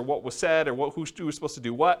profits or what was said or who was supposed to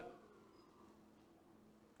do what.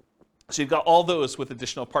 So you've got all those with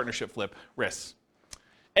additional partnership flip risks.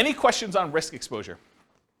 Any questions on risk exposure?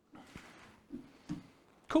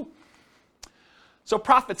 Cool. So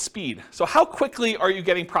profit speed. So how quickly are you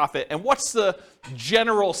getting profit, and what's the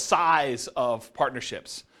general size of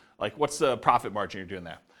partnerships? Like what's the profit margin you're doing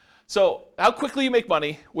there? So how quickly you make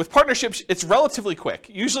money. With partnerships, it's relatively quick.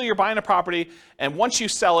 Usually you're buying a property, and once you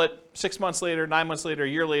sell it 6 months later, 9 months later, a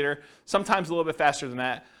year later, sometimes a little bit faster than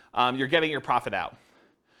that, you're getting your profit out.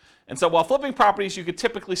 And so while flipping properties, you could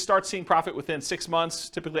typically start seeing profit within 6 months,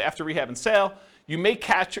 typically after rehab and sale. You may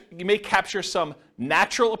capture some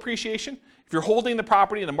natural appreciation. If you're holding the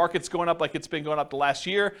property and the market's going up like it's been going up the last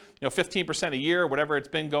year, 15% a year, whatever it's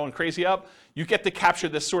been going crazy up, you get to capture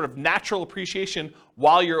this sort of natural appreciation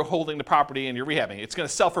while you're holding the property and you're rehabbing. It's going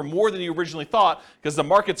to sell for more than you originally thought because the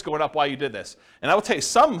market's going up while you did this. And I will tell you,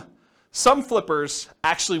 some flippers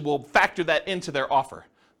actually will factor that into their offer.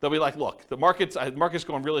 They'll be like, look, the market's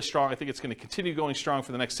going really strong. I think it's going to continue going strong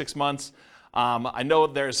for the next 6 months. I know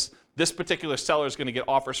this particular seller is going to get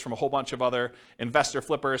offers from a whole bunch of other investor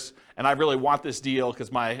flippers, and I really want this deal because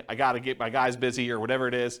I got to get my guys busy or whatever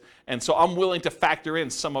it is. And so I'm willing to factor in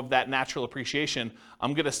some of that natural appreciation.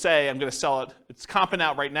 I'm going to sell it. It's comping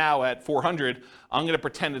out right now at 400. I'm going to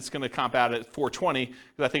pretend it's going to comp out at 420 because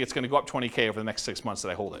I think it's going to go up 20K over the next 6 months that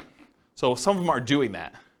I hold it. So some of them are doing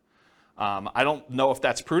that. I don't know if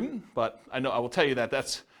that's prudent, but I will tell you that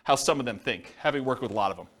that's how some of them think, having worked with a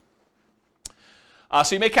lot of them.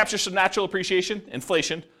 So you may capture some natural appreciation,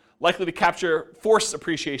 inflation, likely to capture forced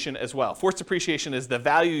appreciation as well. Forced appreciation is the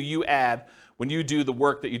value you add when you do the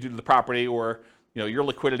work that you do to the property or your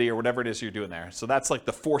liquidity or whatever it is you're doing there. So that's like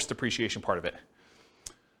the forced appreciation part of it.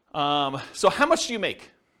 So how much do you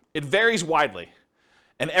make? It varies widely,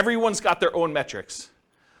 and everyone's got their own metrics.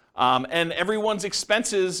 And everyone's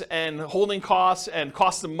expenses and holding costs and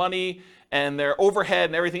costs of money and their overhead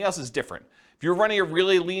and everything else is different. If you're running a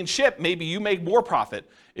really lean ship, maybe you make more profit.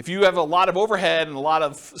 If you have a lot of overhead and a lot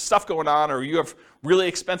of stuff going on, or you have really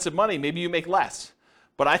expensive money, maybe you make less.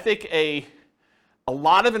 But I think a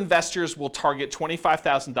lot of investors will target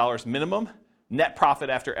 $25,000 minimum net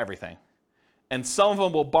profit after everything. And some of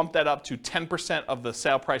them will bump that up to 10% of the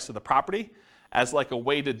sale price of the property as like a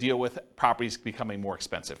way to deal with properties becoming more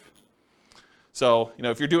expensive. So,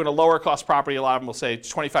 if you're doing a lower cost property, a lot of them will say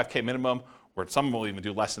 $25K minimum, or some will even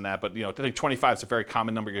do less than that, but I think 25 is a very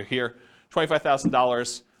common number you hear.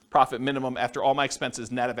 $25,000 profit minimum after all my expenses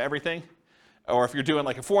net of everything. Or if you're doing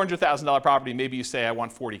like a $400,000 property, maybe you say I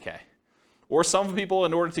want 40K. Or some people,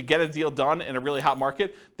 in order to get a deal done in a really hot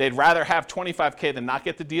market, they'd rather have 25K than not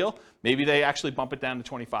get the deal. Maybe they actually bump it down to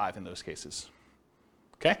 25 in those cases.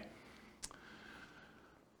 Okay?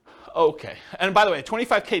 Okay, and by the way,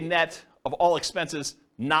 25K net of all expenses,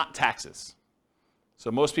 not taxes.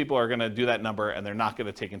 So most people are going to do that number, and they're not going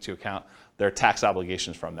to take into account their tax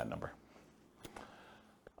obligations from that number.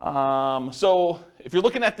 So if you're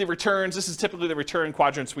looking at the returns, this is typically the return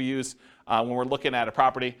quadrants we use when we're looking at a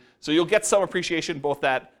property. So you'll get some appreciation, both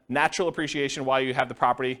that natural appreciation while you have the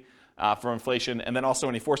property from inflation, and then also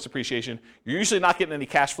any forced appreciation. You're usually not getting any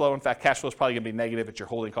cash flow. In fact, cash flow is probably going to be negative at your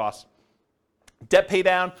holding costs. Debt pay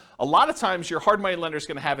down, a lot of times your hard money lender is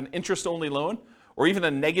going to have an interest-only loan or even a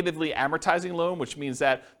negatively amortizing loan, which means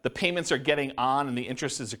that the payments are getting on and the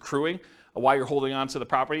interest is accruing while you're holding on to the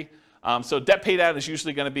property. So debt pay down is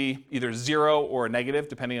usually going to be either zero or a negative,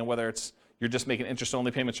 depending on whether you're just making interest-only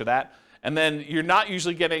payments or that. And then you're not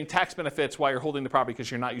usually getting tax benefits while you're holding the property because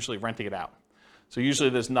you're not usually renting it out. So usually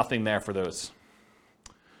there's nothing there for those.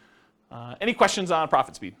 Any questions on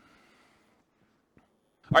profit speed?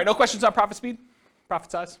 All right, no questions on profit speed? Profit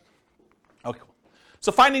size? Okay, cool.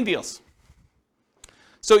 So finding deals.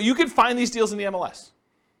 So you can find these deals in the MLS.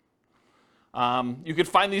 You can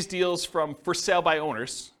find these deals from for sale by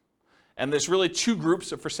owners. And there's really two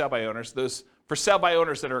groups of for sale by owners. Those for sale by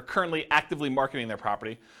owners that are currently actively marketing their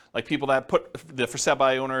property, like people that put the for sale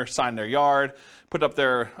by owner sign in their yard, put up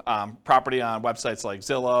their property on websites like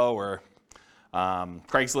Zillow or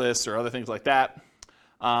Craigslist or other things like that.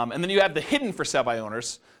 And then you have the hidden for sale by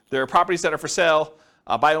owners. There are properties that are for sale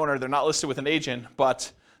by owner. They're not listed with an agent,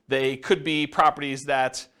 but they could be properties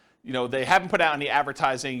that they haven't put out any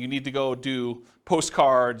advertising. You need to go do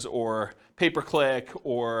postcards or pay-per-click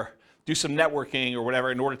or do some networking or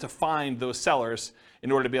whatever in order to find those sellers,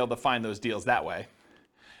 in order to be able to find those deals that way.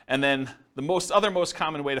 And then the other most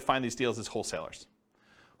common way to find these deals is wholesalers.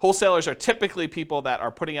 Wholesalers are typically people that are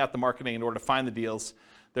putting out the marketing in order to find the deals.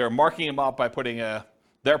 They're marking them up by putting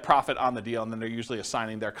their profit on the deal, and then they're usually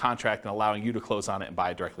assigning their contract and allowing you to close on it and buy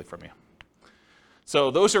it directly from you. So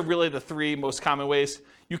those are really the three most common ways.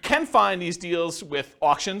 You can find these deals with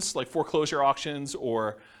auctions, like foreclosure auctions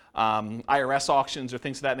or IRS auctions or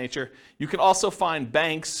things of that nature. You can also find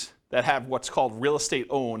banks that have what's called real estate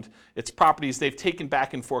owned. It's properties they've taken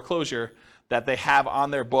back in foreclosure that they have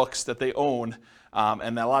on their books that they own.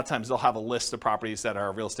 And a lot of times they'll have a list of properties that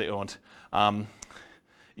are real estate owned.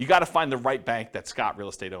 You got to find the right bank that's got real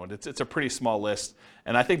estate owned. It's a pretty small list,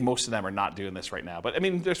 and I think most of them are not doing this right now. But I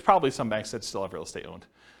mean, there's probably some banks that still have real estate owned,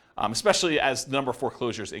 especially as the number of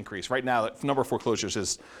foreclosures increase. Right now, the number of foreclosures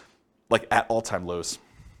is like at all-time lows.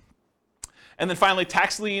 And then finally,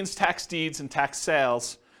 tax liens, tax deeds, and tax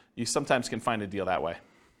sales. You sometimes can find a deal that way.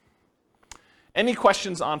 Any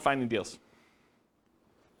questions on finding deals?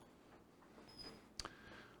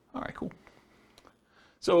 All right, cool.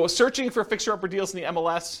 So searching for fixer-upper deals in the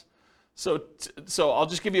MLS. So I'll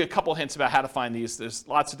just give you a couple hints about how to find these. There's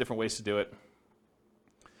lots of different ways to do it.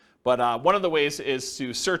 But one of the ways is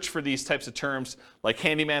to search for these types of terms like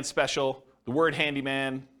handyman special, the word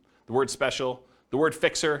handyman, the word special, the word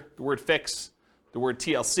fixer, the word fix, the word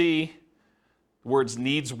TLC, the words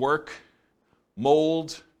needs work,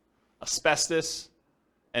 mold, asbestos,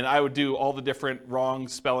 and I would do all the different wrong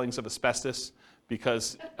spellings of asbestos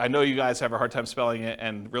because I know you guys have a hard time spelling it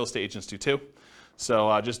and real estate agents do too.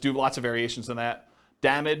 So just do lots of variations on that.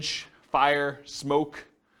 Damage, fire, smoke,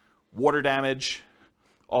 water damage,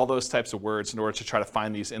 all those types of words in order to try to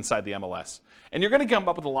find these inside the MLS. And you're going to come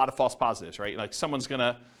up with a lot of false positives, right? Like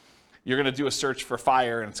you're going to do a search for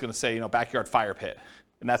fire and it's going to say, backyard fire pit.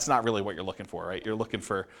 And that's not really what you're looking for, right? You're looking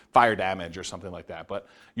for fire damage or something like that. But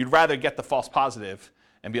you'd rather get the false positive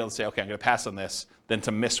and be able to say, okay, I'm going to pass on this than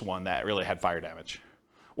to miss one that really had fire damage.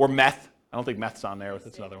 Or meth. I don't think meth's on there.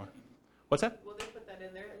 That's another one. What's that? Will they put that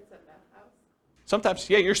in there? It's a meth house? Sometimes.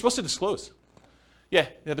 Yeah, you're supposed to disclose. Yeah,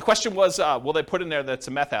 the question was, will they put in there that it's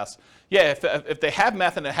a meth house? Yeah, if they have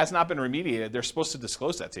meth and it has not been remediated, they're supposed to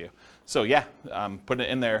disclose that to you. So yeah, putting it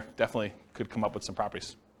in there definitely could come up with some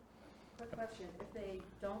properties. Quick question, if they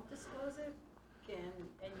don't disclose it, and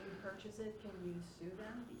you purchase it, can you sue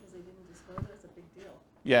them because they didn't disclose it? It's a big deal.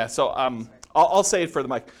 Yeah, so I'll say it for the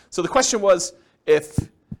mic. So the question was, if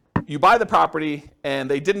you buy the property and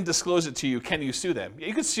they didn't disclose it to you, can you sue them?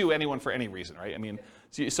 You could sue anyone for any reason, right? I mean,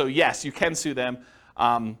 so yes, you can sue them.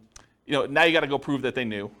 Now you got to go prove that they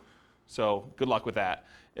knew. So good luck with that.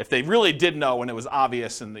 If they really did know and it was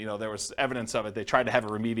obvious and there was evidence of it, they tried to have it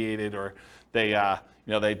remediated, or they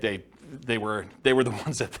were the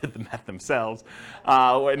ones that did the meth themselves,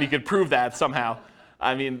 and you could prove that somehow.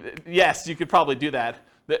 I mean, yes, you could probably do that.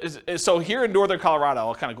 So here in Northern Colorado,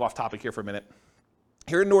 I'll kind of go off topic here for a minute.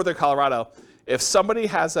 Here in Northern Colorado, if somebody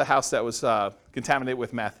has a house that was contaminated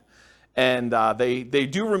with meth, and they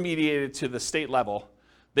do remediate it to the state level,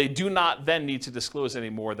 they do not then need to disclose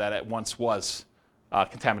anymore that it once was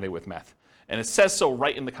contaminated with meth. And it says so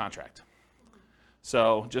right in the contract.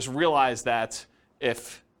 So just realize that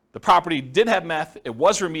if the property did have meth, it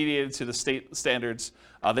was remediated to the state standards,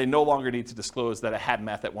 they no longer need to disclose that it had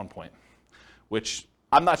meth at one point, which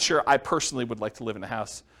I'm not sure I personally would like to live in a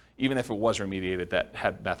house, even if it was remediated, that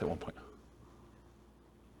had meth at one point.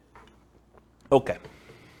 Okay.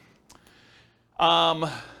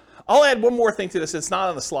 I'll add one more thing to this. It's not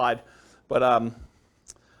on the slide, but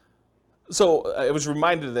so I was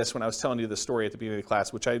reminded of this when I was telling you the story at the beginning of the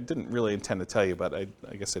class, which I didn't really intend to tell you, but I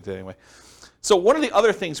guess I did anyway. So one of the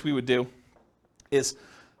other things we would do is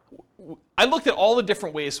I looked at all the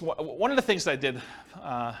different ways. One of the things that I did,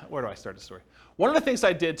 where do I start the story? One of the things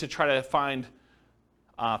I did to try to find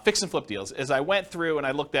fix and flip deals is I went through and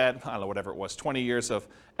I looked at, I don't know, whatever it was, 20 years of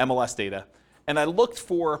MLS data. And I looked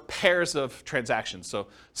for pairs of transactions. So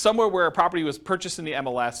somewhere where a property was purchased in the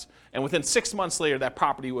MLS, and within 6 months later, that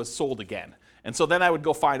property was sold again. And so then I would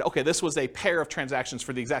go find, okay, this was a pair of transactions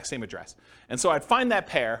for the exact same address. And so I'd find that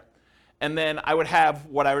pair, and then I would have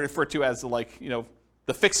what I would refer to as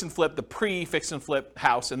the fix and flip, the pre-fix and flip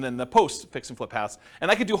house, and then the post-fix and flip house.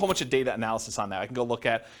 And I could do a whole bunch of data analysis on that. I can go look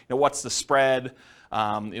at, what's the spread,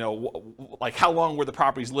 like how long were the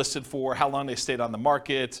properties listed for, how long they stayed on the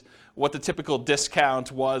market, what the typical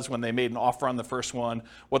discount was when they made an offer on the first one,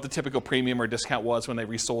 what the typical premium or discount was when they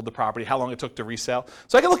resold the property, how long it took to resell.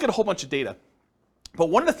 So I can look at a whole bunch of data. But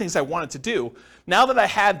one of the things I wanted to do, now that I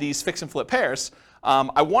had these fix and flip pairs,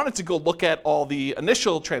 I wanted to go look at all the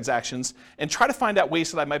initial transactions and try to find out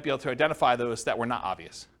ways that I might be able to identify those that were not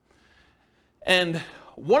obvious. And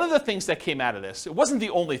one of the things that came out of this, it wasn't the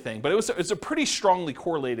only thing, but it was a pretty strongly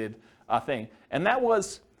correlated thing, and that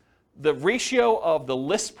was the ratio of the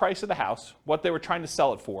list price of the house, what they were trying to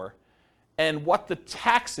sell it for, and what the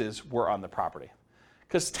taxes were on the property.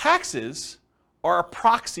 Because taxes are a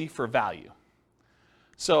proxy for value.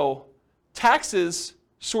 So taxes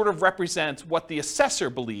sort of represent what the assessor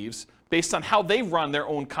believes, based on how they run their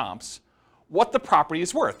own comps, what the property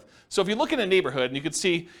is worth. So if you look at a neighborhood and you can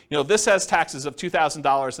see, this has taxes of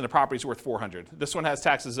 $2,000 and the property's worth $400. This one has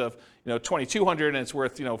taxes of, $2,200 and it's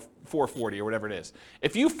worth, $440 or whatever it is.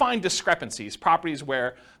 If you find discrepancies, properties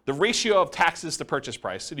where the ratio of taxes to purchase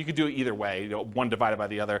price, and you could do it either way, one divided by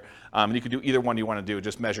the other, and you could do either one you want to do,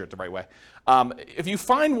 just measure it the right way. If you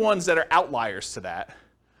find ones that are outliers to that,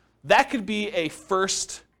 that could be a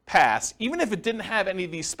first pass, even if it didn't have any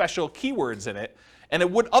of these special keywords in it, and it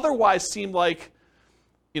would otherwise seem like,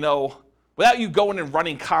 without you going and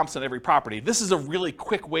running comps on every property, this is a really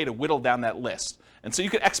quick way to whittle down that list. And so you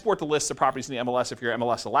could export the list of properties in the MLS if your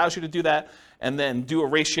MLS allows you to do that, and then do a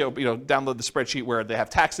ratio, download the spreadsheet where they have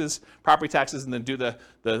taxes, property taxes, and then do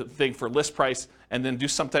the thing for list price, and then do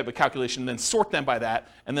some type of calculation, and then sort them by that,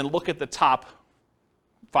 and then look at the top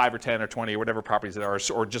 5 or 10 or 20 or whatever properties there are,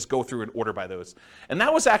 or just go through and order by those. And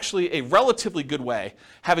that was actually a relatively good way,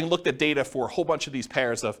 having looked at data for a whole bunch of these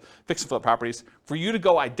pairs of fix and flip properties, for you to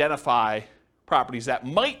go identify properties that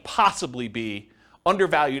might possibly be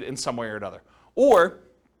undervalued in some way or another. Or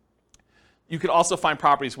you could also find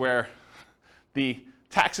properties where the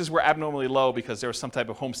taxes were abnormally low because there was some type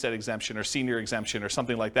of homestead exemption or senior exemption or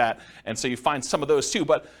something like that. And so you find some of those too.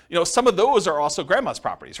 But some of those are also grandma's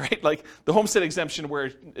properties, right? Like the homestead exemption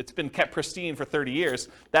where it's been kept pristine for 30 years,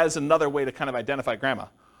 that is another way to kind of identify grandma.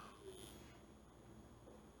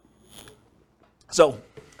 So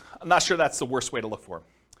I'm not sure that's the worst way to look for.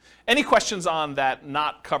 Any questions on that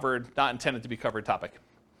not intended to be covered topic?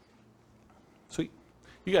 Sweet.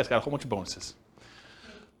 You guys got a whole bunch of bonuses.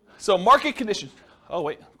 So market conditions. Oh,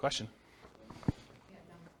 wait, question.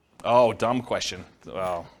 Oh, dumb question.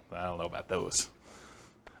 Well, I don't know about those.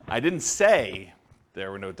 I didn't say there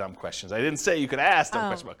were no dumb questions. I didn't say you could ask dumb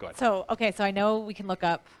questions. But go ahead. So I know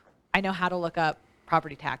I know how to look up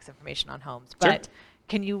property tax information on homes, but Sure.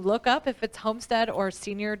 Can you look up if it's homestead or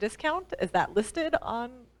senior discount? Is that listed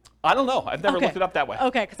on? I don't know. I've never looked it up that way.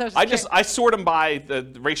 Okay, because I sort them by the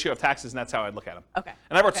ratio of taxes, and that's how I look at them. Okay.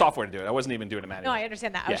 And I wrote software to do it. I wasn't even doing it manually. No, I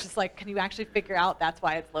understand that. I was just like, can you actually figure out that's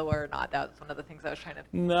why it's lower or not? That was one of the things I was trying to.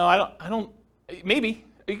 No, I don't. Maybe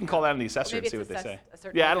you can call that in the assessor and see what they say.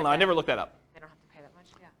 Yeah, I don't know. I never looked that up. They don't have to pay that much.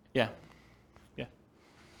 Yeah. Yeah.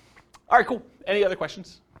 All right, cool. Any other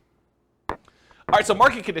questions? All right, so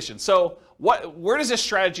market conditions. So where does this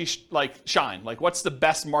strategy shine? Like, what's the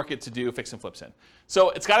best market to do fix and flips in? So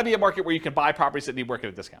it's got to be a market where you can buy properties that need work at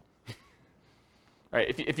a discount.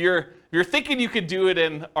 Right? If you're thinking you could do it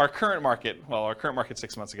in our current market, well, our current market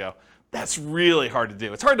 6 months ago, that's really hard to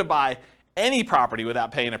do. It's hard to buy any property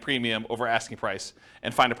without paying a premium over asking price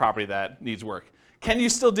and find a property that needs work. Can you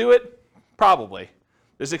still do it? Probably.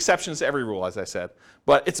 There's exceptions to every rule, as I said,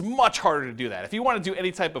 but it's much harder to do that. If you want to do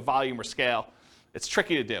any type of volume or scale, it's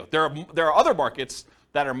tricky to do. There are other markets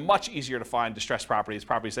that are much easier to find distressed properties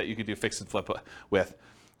that you could do fix and flip with.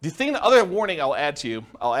 The other warning I'll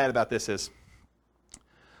add about this is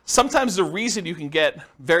sometimes the reason you can get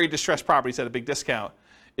very distressed properties at a big discount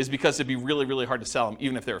is because it'd be really, really hard to sell them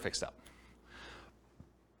even if they were fixed up.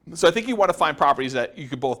 So I think you want to find properties that you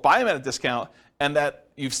could both buy them at a discount and that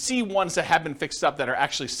you see ones that have been fixed up that are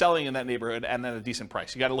actually selling in that neighborhood and at a decent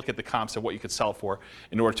price. You got to look at the comps of what you could sell for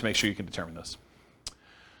in order to make sure you can determine those.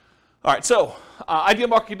 All right, so ideal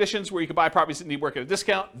market conditions where you can buy properties that need work at a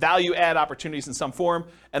discount, value add opportunities in some form,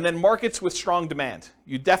 and then markets with strong demand.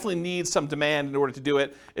 You definitely need some demand in order to do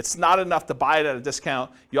it. It's not enough to buy it at a discount.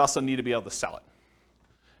 You also need to be able to sell it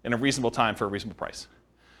in a reasonable time for a reasonable price.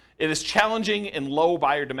 It is challenging in low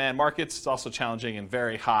buyer demand markets. It's also challenging in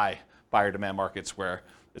very high buyer demand markets where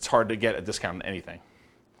it's hard to get a discount on anything.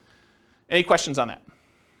 Any questions on that?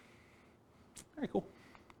 Very cool.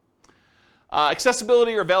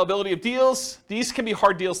 Accessibility or availability of deals. These can be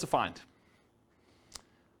hard deals to find.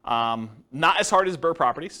 Not as hard as BRRRR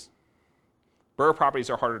properties. BRRRR properties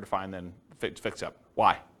are harder to find than fix up.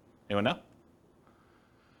 Why? Anyone know?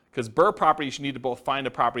 Because BRRRR properties, you need to both find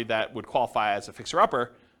a property that would qualify as a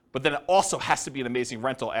fixer-upper, but then it also has to be an amazing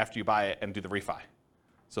rental after you buy it and do the refi.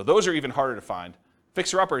 So those are even harder to find.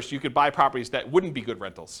 Fixer-uppers, you could buy properties that wouldn't be good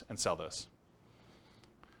rentals and sell those.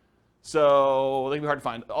 So they can be hard to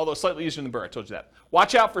find, although slightly easier than Burr, I told you that.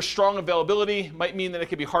 Watch out for strong availability. Might mean that it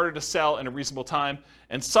can be harder to sell in a reasonable time.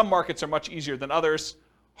 And some markets are much easier than others.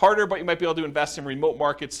 Harder, but you might be able to invest in remote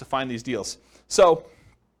markets to find these deals. So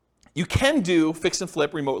you can do fix and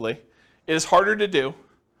flip remotely. It is harder to do.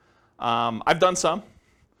 I've done some,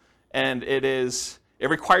 and it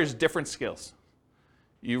requires different skills.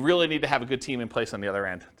 You really need to have a good team in place on the other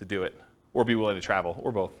end to do it, or be willing to travel,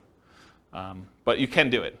 or both. But you can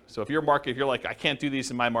do it. So if your market, if you're like, I can't do these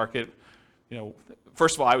in my market,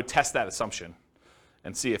 first of all, I would test that assumption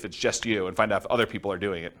and see if it's just you and find out if other people are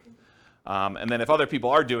doing it. And then if other people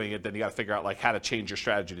are doing it, then you got to figure out how to change your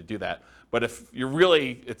strategy to do that. But if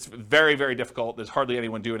it's very, very difficult, there's hardly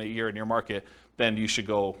anyone doing it here in your market, then you should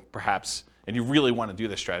go perhaps, and you really want to do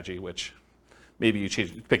this strategy, which maybe you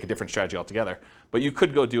pick a different strategy altogether. But you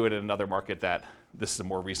could go do it in another market that this is a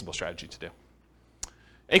more reasonable strategy to do.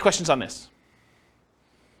 Any questions on this?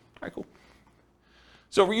 All right, cool.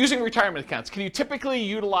 So we're using retirement accounts. Can you typically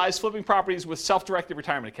utilize flipping properties with self-directed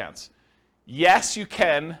retirement accounts? Yes, you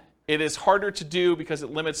can. It is harder to do because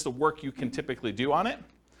it limits the work you can typically do on it.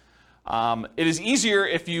 It is easier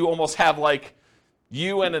if you almost have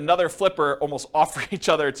you and another flipper almost offer each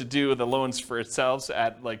other to do the loans for yourselves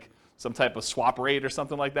at some type of swap rate or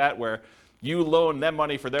something like that, where you loan them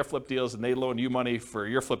money for their flip deals and they loan you money for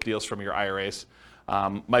your flip deals from your IRAs.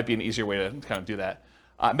 Might be an easier way to kind of do that.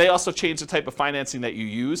 It may also change the type of financing that you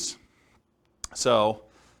use. So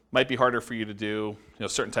might be harder for you to do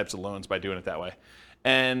certain types of loans by doing it that way.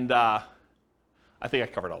 And I think I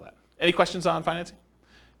covered all that. Any questions on financing?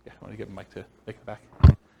 Yeah, I want to give a mic to Nick in the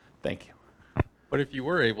back. Thank you. But if you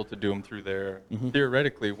were able to do them through there,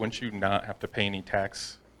 theoretically, wouldn't you not have to pay any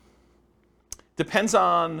tax? Depends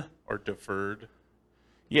on... Or deferred?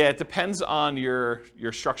 Yeah, it depends on your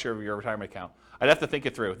structure of your retirement account. I'd have to think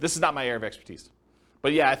it through. This is not my area of expertise.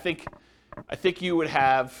 But yeah, I think you would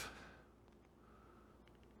have...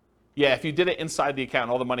 Yeah, if you did it inside the account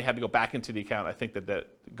and all the money had to go back into the account, I think that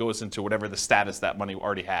goes into whatever the status that money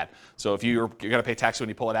already had. So if you're going to pay tax when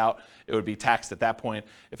you pull it out, it would be taxed at that point.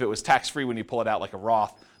 If it was tax-free when you pull it out like a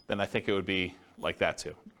Roth, then I think it would be like that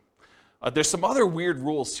too. There's some other weird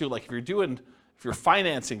rules too, like if you're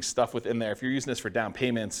financing stuff within there, if you're using this for down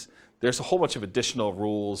payments, there's a whole bunch of additional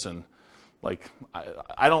rules, and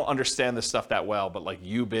I don't understand this stuff that well, but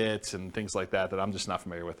UBITs and things like that I'm just not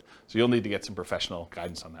familiar with. So you'll need to get some professional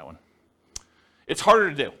guidance on that one. It's harder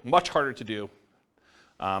to do, much harder to do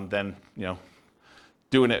than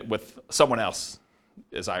doing it with someone else's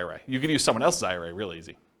IRA. You can use someone else's IRA really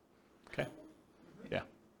easy. Okay? Yeah.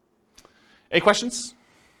 Any questions?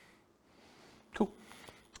 Cool.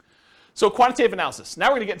 So quantitative analysis. Now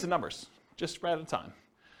we're going to get into numbers, just right out of time.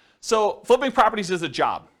 So flipping properties is a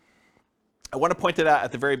job. I want to point that out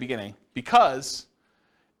at the very beginning because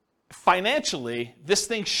financially, this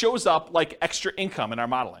thing shows up like extra income in our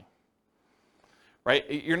modeling, right?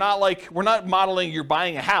 We're not modeling you're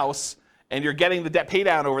buying a house and you're getting the debt pay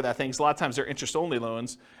down over that thing. So a lot of times they're interest-only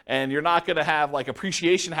loans, and you're not going to have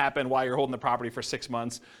appreciation happen while you're holding the property for 6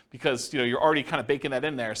 months because you're already kind of baking that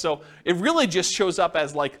in there. So it really just shows up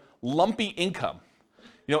as lumpy income.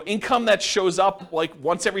 Income that shows up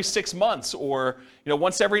once every 6 months or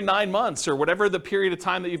once every 9 months or whatever the period of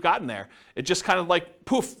time that you've gotten there. It just kind of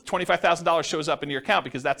poof, $25,000 shows up in your account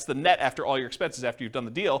because that's the net after all your expenses after you've done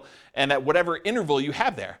the deal and at whatever interval you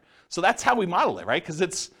have there. So that's how we model it, right? Because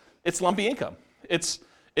it's lumpy income. It's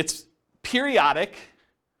periodic,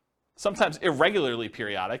 sometimes irregularly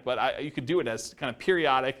periodic, but you could do it as kind of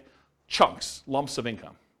periodic chunks, lumps of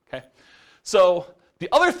income, okay? So the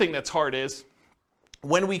other thing that's hard is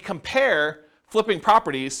when we compare flipping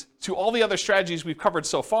properties to all the other strategies we've covered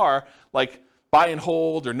so far, like buy and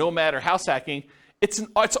hold or nomad or house hacking, it's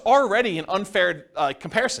already an unfair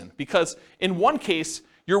comparison because in one case,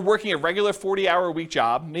 you're working a regular 40-hour-a-week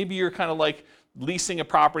job. Maybe you're kind of leasing a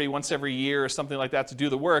property once every year or something like that to do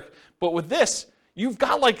the work. But with this, you've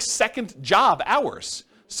got second job hours.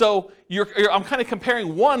 So I'm kind of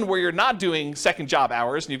comparing one where you're not doing second job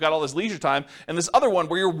hours and you've got all this leisure time, and this other one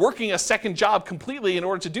where you're working a second job completely in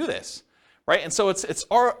order to do this, right? And so it's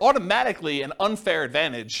automatically an unfair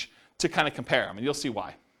advantage to kind of compare them, and you'll see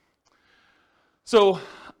why. So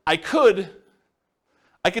I could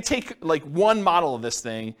take one model of this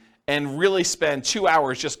thing and really spend 2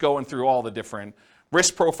 hours just going through all the different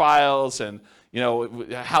risk profiles and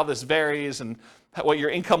how this varies and what your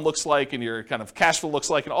income looks like and your kind of cash flow looks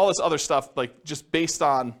like and all this other stuff, just based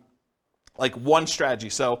on one strategy.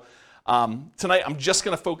 So tonight I'm just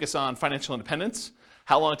going to focus on financial independence,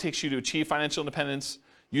 how long it takes you to achieve financial independence,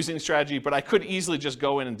 using the strategy, but I could easily just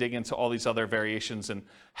go in and dig into all these other variations and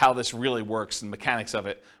how this really works and mechanics of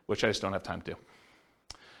it, which I just don't have time to.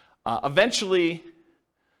 Eventually,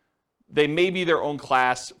 they may be their own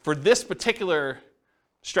class. For this particular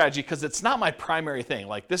strategy, because it's not my primary thing,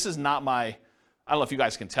 like this is not my, I don't know if you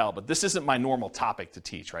guys can tell, but this isn't my normal topic to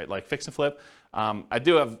teach, right? Like fix and flip. I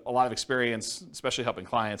do have a lot of experience, especially helping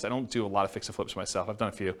clients. I don't do a lot of fix and flips myself. I've done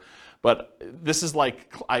a few. But this is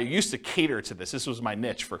like, I used to cater to this. This was my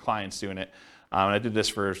niche for clients doing it. And I did this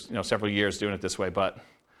for several years doing it this way, but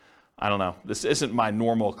I don't know. This isn't my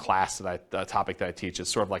normal class topic that I teach. It's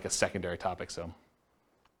sort of like a secondary topic. So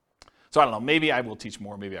I don't know. Maybe I will teach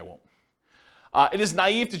more. Maybe I won't. It is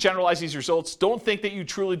naive to generalize these results. Don't think that you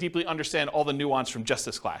truly deeply understand all the nuance from just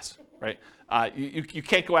this class, right? You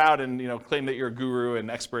can't go out and claim that you're a guru and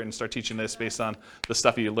expert and start teaching this based on the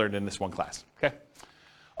stuff you learned in this one class, okay?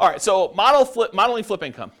 All right, so modeling flip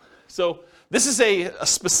income. So this is a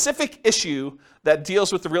specific issue that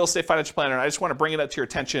deals with the real estate financial planner, and I just want to bring it up to your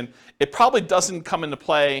attention. It probably doesn't come into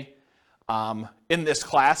play in this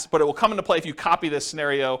class, but it will come into play if you copy this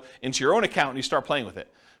scenario into your own account and you start playing with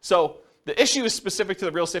it. So the issue is specific to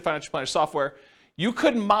the real estate financial planner software. You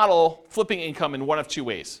could model flipping income in one of two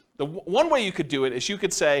ways. The one way you could do it is you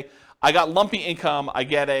could say, I got lumpy income, I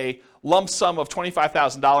get a lump sum of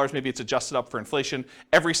 $25,000, maybe it's adjusted up for inflation,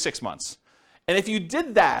 every 6 months. And if you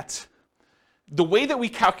did that, the way that we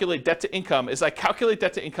calculate debt to income is I calculate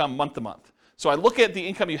debt to income month to month. So I look at the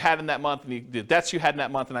income you had in that month and the debts you had in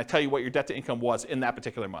that month, and I tell you what your debt to income was in that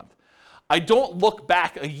particular month. I don't look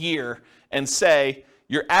back a year and say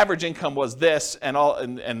your average income was this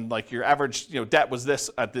and like your average debt was this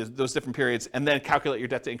at those different periods, and then calculate your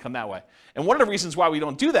debt to income that way. And one of the reasons why we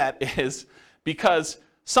don't do that is because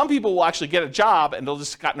some people will actually get a job and they'll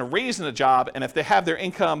just gotten a raise in a job, and if they have their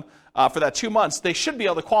income for that 2 months, they should be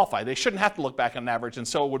able to qualify. They shouldn't have to look back on an average, and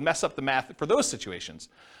so it would mess up the math for those situations.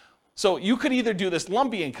 So you could either do this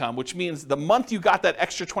lumpy income, which means the month you got that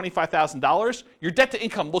extra $25,000, your debt to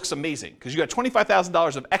income looks amazing because you got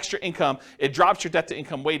 $25,000 of extra income. It drops your debt to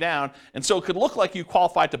income way down, and so it could look like you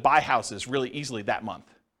qualified to buy houses really easily that month.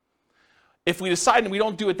 If we decide and we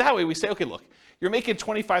don't do it that way, we say, okay, look, you're making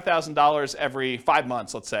 $25,000 every 5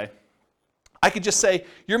 months, let's say. I could just say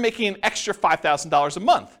you're making an extra $5,000 a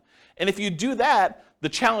month. And if you do that, the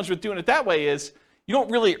challenge with doing it that way is you don't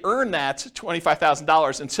really earn that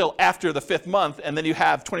 $25,000 until after the 5th month, and then you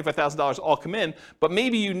have $25,000 all come in, but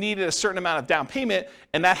maybe you needed a certain amount of down payment,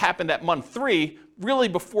 and that happened at month 3, really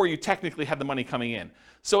before you technically had the money coming in.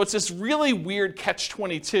 So it's this really weird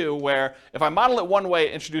catch-22 where if I model it one way,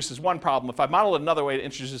 it introduces one problem. If I model it another way, it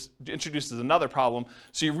introduces another problem.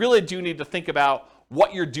 So you really do need to think about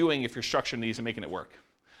what you're doing if you're structuring these and making it work.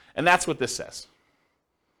 And that's what this says.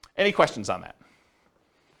 Any questions on that?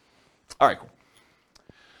 All right, cool.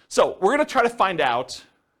 So we're going to try to find out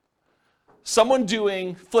someone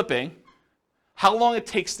doing flipping, how long it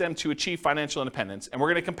takes them to achieve financial independence, and we're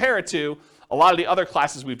going to compare it to a lot of the other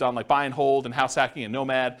classes we've done, like buy and hold and house hacking and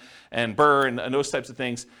nomad and BRRRR and those types of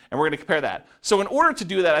things, and we're going to compare that. So in order to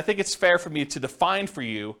do that, I think it's fair for me to define for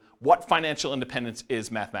you what financial independence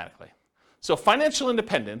is mathematically. So financial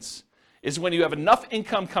independence is when you have enough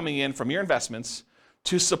income coming in from your investments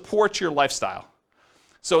to support your lifestyle.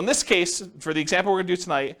 So in this case, for the example we're going to do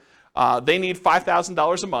tonight, they need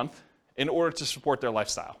 $5,000 a month in order to support their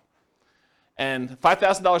lifestyle. And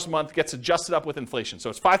 $5,000 a month gets adjusted up with inflation.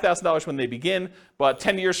 So it's $5,000 when they begin, but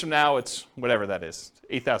 10 years from now, it's whatever that is,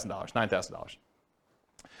 $8,000, $9,000.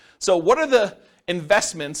 So what are the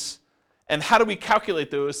investments, and how do we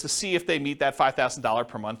calculate those to see if they meet that $5,000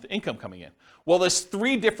 per month income coming in? Well, there's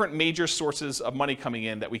 3 different major sources of money coming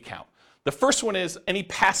in that we count. The first one is any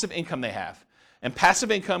passive income they have. And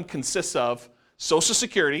passive income consists of Social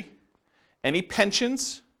Security, any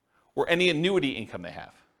pensions, or any annuity income they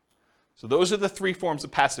have. So those are the 3 forms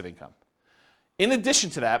of passive income. In addition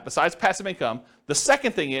to that, besides passive income, the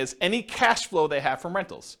second thing is any cash flow they have from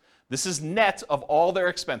rentals. This is net of all their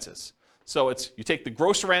expenses. So it's you take the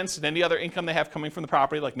gross rents and any other income they have coming from the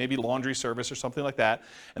property, like maybe laundry service or something like that,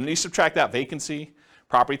 and then you subtract out vacancy,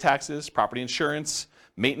 property taxes, property insurance,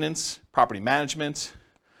 maintenance, property management,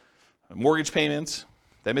 mortgage payments.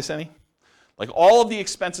 Did I miss any? Like all of the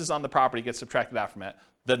expenses on the property get subtracted out from it.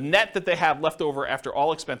 The net that they have left over after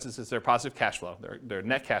all expenses is their positive cash flow, their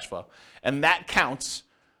net cash flow. And that counts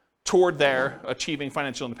toward their achieving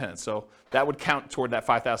financial independence. So that would count toward that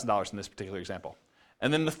 $5,000 in this particular example.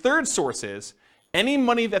 And then the third source is any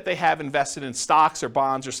money that they have invested in stocks or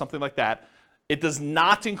bonds or something like that, it does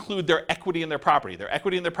not include their equity in their property. Their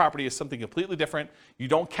equity in their property is something completely different. You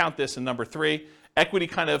don't count this in number 3. Equity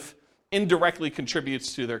kind of indirectly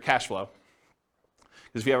contributes to their cash flow.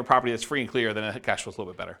 Because if you have a property that's free and clear, then it cash flows a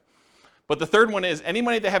little bit better. But the third one is any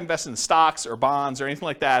money they have invested in stocks or bonds or anything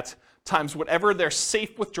like that times whatever their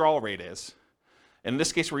safe withdrawal rate is. In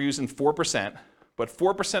this case, we're using 4%, but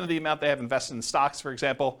 4% of the amount they have invested in stocks, for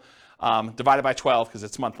example, divided by 12 because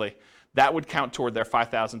it's monthly, that would count toward their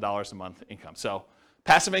 $5,000 a month income. So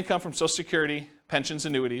passive income from Social Security, pensions,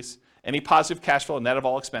 annuities, any positive cash flow net of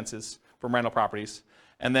all expenses from rental properties,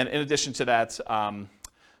 and then in addition to that,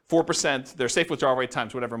 4%, their safe withdrawal rate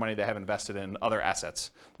times whatever money they have invested in other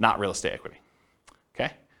assets, not real estate equity.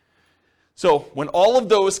 Okay? So when all of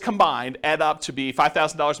those combined add up to be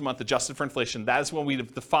 $5,000 a month adjusted for inflation, that is when we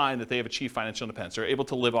define that they have achieved financial independence. They're able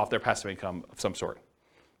to live off their passive income of some sort.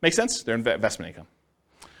 Make sense? Their investment income.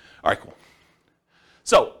 All right, cool.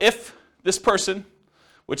 So if this person,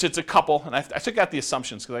 which it's a couple, and I took out the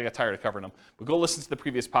assumptions because I got tired of covering them, but go listen to the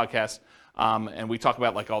previous podcast, and we talk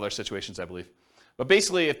about like all their situations, I believe. But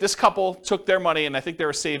basically, if this couple took their money, and I think they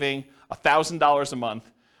were saving $1,000 a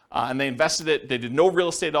month, and they invested it, they did no real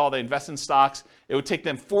estate at all, they invested in stocks, it would take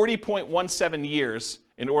them 40.17 years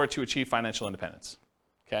in order to achieve financial independence.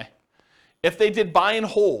 Okay? If they did buy and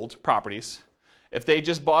hold properties, if they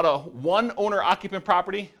just bought a one owner occupant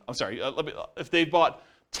property, if they bought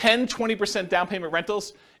 10, 20% down payment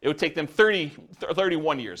rentals, it would take them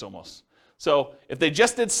 31 years almost. So if they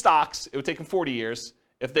just did stocks, it would take them 40 years.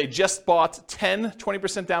 If they just bought 10,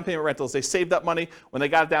 20% down payment rentals, they saved up money. When they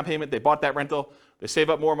got a down payment, they bought that rental. They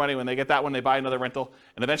save up more money. When they get that one, they buy another rental,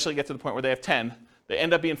 and eventually get to the point where they have 10. They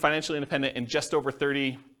end up being financially independent in just over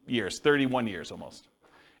 30 years, 31 years almost.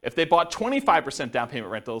 If they bought 25% down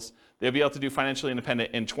payment rentals, they'll be able to do financially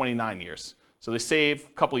independent in 29 years. So they save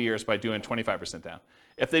a couple years by doing 25% down.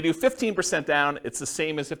 If they do 15% down, it's the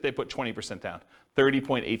same as if they put 20% down,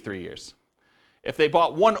 30.83 years. If they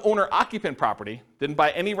bought one owner-occupant property, didn't buy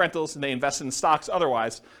any rentals, and they invested in stocks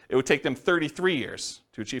otherwise, it would take them 33 years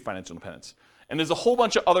to achieve financial independence. And there's a whole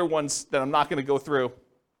bunch of other ones that I'm not going to go through.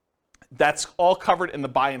 That's all covered in the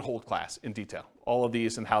buy and hold class in detail, all of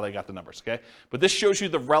these and how they got the numbers, okay? But this shows you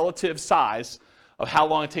the relative size of how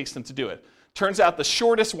long it takes them to do it. Turns out the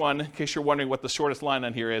shortest one, in case you're wondering what the shortest line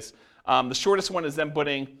on here is, the shortest one is them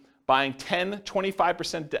buying 10,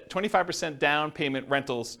 25% down payment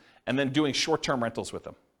rentals and then doing short-term rentals with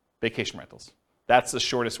them, vacation rentals. That's the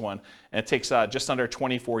shortest one, and it takes just under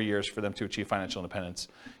 24 years for them to achieve financial independence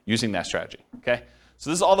using that strategy, okay? So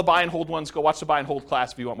this is all the buy and hold ones. Go watch the buy and hold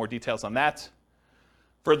class if you want more details on that.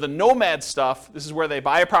 For the nomad stuff, this is where they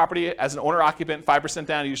buy a property as an owner-occupant, 5%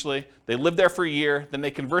 down usually. They live there for a year, then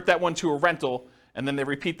they convert that one to a rental, and then they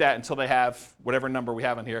repeat that until they have whatever number we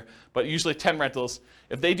have on here, but usually 10 rentals.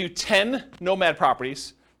 If they do 10 nomad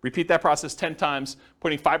properties, repeat that process 10 times,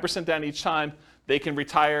 putting 5% down each time, they can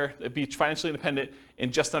retire, be financially independent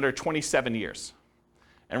in just under 27 years.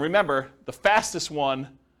 And remember, the fastest one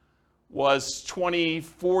was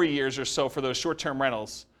 24 years or so for those short-term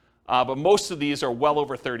rentals, but most of these are well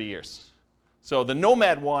over 30 years. So the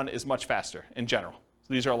nomad one is much faster in general.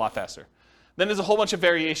 So these are a lot faster. Then there's a whole bunch of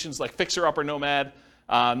variations like fixer-upper nomad,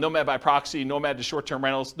 nomad by proxy, nomad to short-term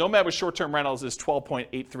rentals. Nomad with short-term rentals is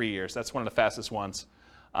 12.83 years. That's one of the fastest ones.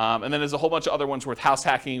 And then there's a whole bunch of other ones with house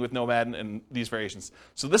hacking with nomad and these variations.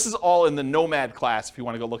 So this is all in the nomad class if you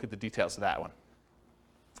want to go look at the details of that one.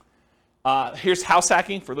 Here's house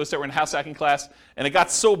hacking for those that were in house hacking class. And it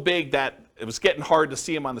got so big that it was getting hard to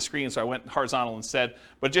see them on the screen, so I went horizontal instead.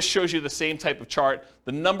 But it just shows you the same type of chart,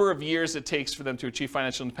 the number of years it takes for them to achieve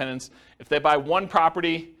financial independence. If they buy one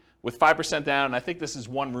property with 5% down, and I think this is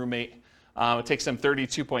one roommate, it takes them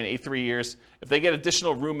 32.83 years. If they get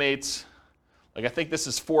additional roommates, like I think this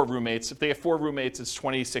is 4 roommates. If they have 4 roommates, it's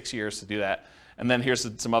 26 years to do that. And then here's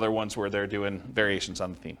some other ones where they're doing variations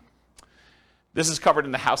on the theme. This is covered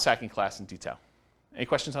in the house hacking class in detail. Any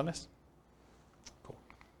questions on this? Cool.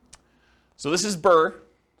 So this is BRRRR.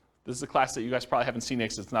 This is a class that you guys probably haven't seen yet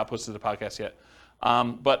because it's not posted to the podcast yet.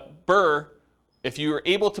 But BRRRR, if you're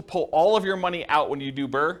able to pull all of your money out when you do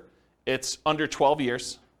BRRRR, it's under 12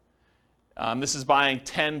 years. This is buying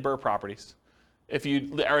 10 BRRRR properties. If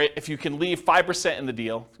you can leave 5% in the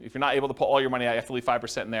deal, if you're not able to pull all your money out, you have to leave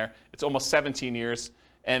 5% in there. It's almost 17 years.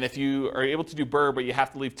 And if you are able to do BRRRR, but you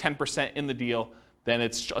have to leave 10% in the deal, then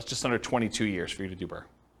it's just under 22 years for you to do BRRRR.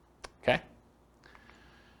 Okay?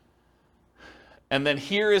 And then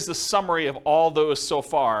here is the summary of all those so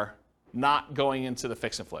far, not going into the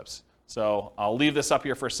fix and flips. So I'll leave this up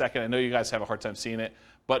here for a second. I know you guys have a hard time seeing it,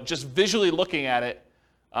 but just visually looking at it,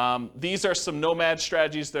 these are some nomad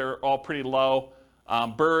strategies. They're all pretty low.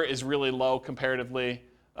 BRRRR is really low comparatively.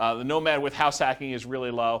 The nomad with house hacking is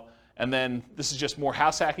really low. And then this is just more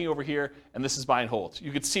house hacking over here, and this is buy and hold.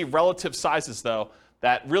 You could see relative sizes, though,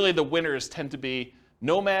 that really the winners tend to be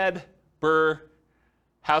nomad, BRRRR,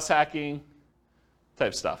 house hacking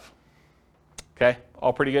type stuff. Okay,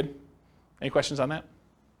 all pretty good? Any questions on that?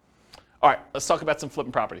 All right, let's talk about some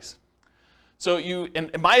flipping properties. So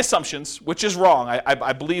in my assumptions, which is wrong,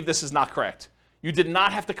 I believe this is not correct, you did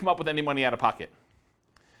not have to come up with any money out of pocket.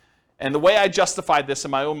 And the way I justified this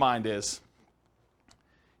in my own mind is,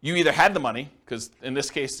 you either had the money, because in this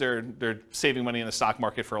case they're saving money in the stock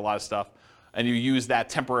market for a lot of stuff, and you use that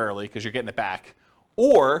temporarily because you're getting it back,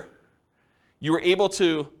 or you were able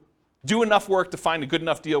to do enough work to find a good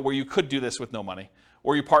enough deal where you could do this with no money,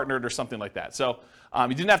 or you partnered or something like that. So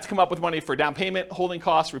you didn't have to come up with money for down payment, holding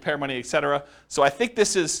costs, repair money, etc. So I think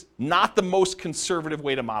this is not the most conservative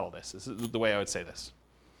way to model this. This is the way I would say this.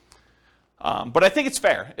 But I think it's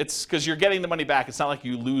fair. It's because you're getting the money back. It's not like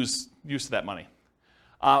you lose use of that money.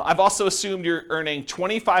 I've also assumed you're earning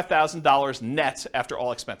 $25,000 net after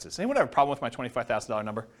all expenses. Anyone have a problem with my $25,000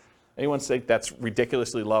 number? Anyone think that's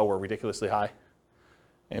ridiculously low or ridiculously high?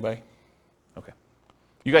 Anybody? Okay.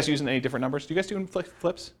 You guys using any different numbers? Do you guys do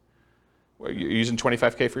flips? You're using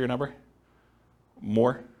 25K for your number?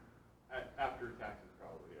 More? After taxes,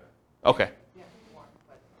 probably, yeah. Okay. Yeah, more.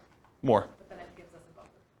 But More. then it gives us a buffer.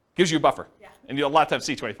 Gives you a buffer. Yeah. And you a lot of times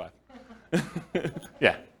see 25.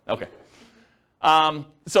 Yeah, okay.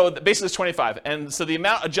 So basically it's 25. And so the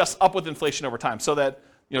amount adjusts up with inflation over time, so that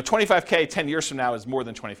 25K 10 years from now is more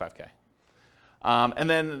than 25K. And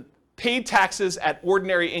then paid taxes at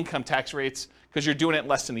ordinary income tax rates, because you're doing it in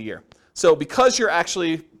less than a year. So because you're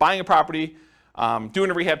actually buying a property, doing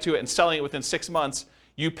a rehab to it, and selling it within 6 months,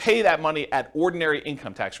 you pay that money at ordinary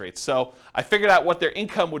income tax rates. So I figured out what their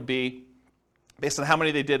income would be based on how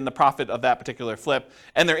many they did in the profit of that particular flip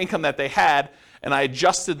and their income that they had, and I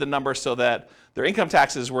adjusted the number so that their income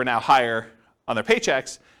taxes were now higher on their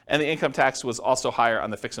paychecks, and the income tax was also higher on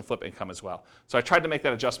the fix and flip income as well. So I tried to make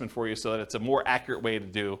that adjustment for you so that it's a more accurate way to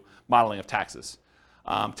do modeling of taxes.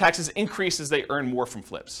 Taxes increase as they earn more from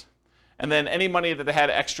flips. And then any money that they had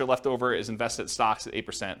extra left over is invested in stocks at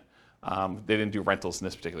 8%. They didn't do rentals in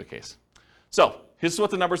this particular case. So here's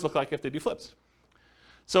what the numbers look like if they do flips.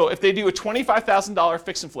 So if they do a $25,000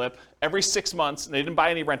 fix and flip every 6 months, and they didn't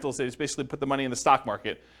buy any rentals, they just basically put the money in the stock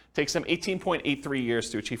market, it takes them 18.83 years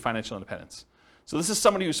to achieve financial independence. So this is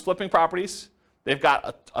somebody who's flipping properties. They've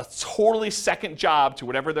got a totally second job to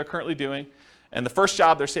whatever they're currently doing. And the first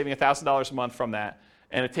job, they're saving $1,000 a month from that.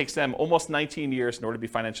 And it takes them almost 19 years in order to be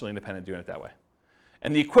financially independent doing it that way.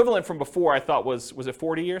 And the equivalent from before, I thought, was it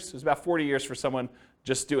 40 years? It was about 40 years for someone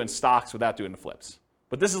just doing stocks without doing the flips.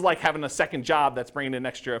 But this is like having a second job that's bringing in an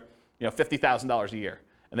extra $50,000 a year.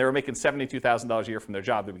 And they were making $72,000 a year from their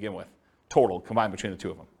job to begin with, total, combined between the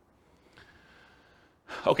two of them.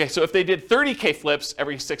 Okay, so if they did 30K flips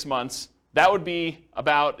every 6 months, that would be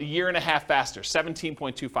about a year and a half faster,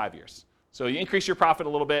 17.25 years. So you increase your profit a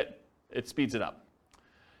little bit, it speeds it up.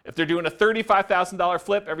 If they're doing a $35,000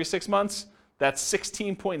 flip every 6 months, that's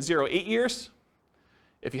 16.08 years.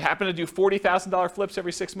 If you happen to do $40,000 flips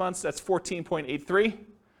every 6 months, that's 14.83.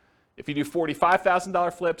 If you do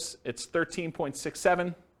 $45,000 flips, it's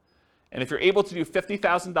 13.67. And if you're able to do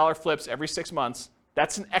 $50,000 flips every 6 months,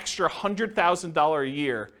 that's an extra $100,000 a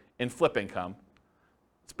year in flip income.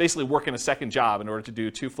 It's basically working a second job in order to do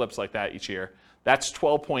 2 flips like that each year. That's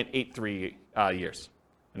 12.83 years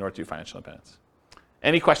in order to do financial independence.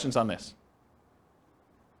 Any questions on this?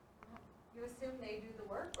 You assume they do the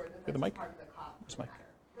work, or Get the mic. part of the cost? Where's the mic?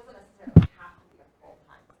 It doesn't necessarily have to be a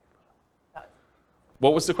full-time.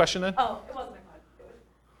 What was the question then? Oh, it wasn't a question.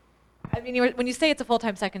 I mean, when you say it's a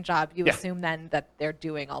full-time second job, you Yeah. assume then that they're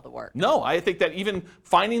doing all the work. No, I think that even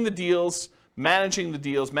finding the deals, managing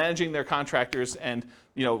their contractors, and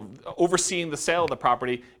overseeing the sale of the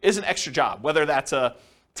property is an extra job. Whether that's a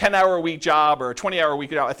 10-hour-a-week job or a 20-hour-a-week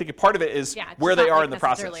job, I think part of it is Yeah, it's where not they are like in the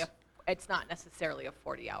process. It's not necessarily a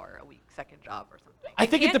 40-hour-a-week second job or something. I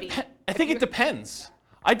think can it be. I think it depends.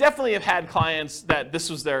 I definitely have had clients that this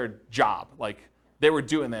was their job, like they were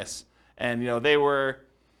doing this, and they were,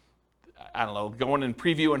 I don't know, going and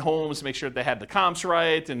previewing homes to make sure that they had the comps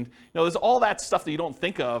right, and there's all that stuff that you don't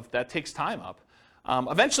think of that takes time up.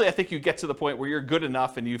 Eventually, I think you get to the point where you're good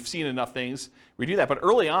enough and you've seen enough things where you do that. But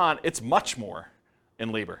early on, it's much more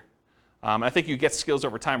in labor. I think you get skills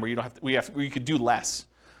over time where you don't have to, where you could do less.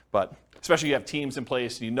 But especially you have teams in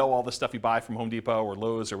place and you know all the stuff you buy from Home Depot or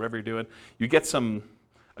Lowe's or whatever you're doing, you get some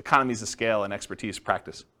economies of scale and expertise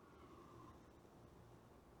practice.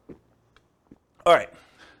 All right.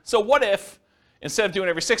 So what if instead of doing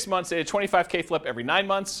every 6 months, they did 25K flip every 9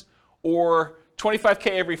 months, or 25K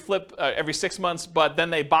every flip every 6 months, but then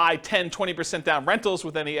they buy 10, 20% down rentals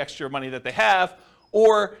with any extra money that they have,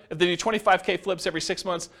 Or if they do 25K flips every 6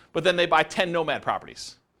 months, but then they buy 10 Nomad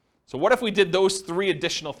properties. So what if we did those 3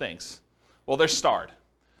 additional things? Well, they're starred.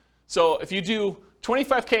 So if you do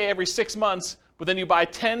 25K every 6 months, but then you buy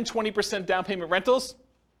 10, 20% down payment rentals,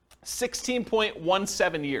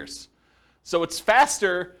 16.17 years. So it's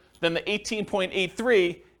faster than the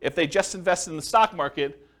 18.83 if they just invested in the stock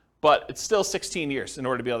market, but it's still 16 years in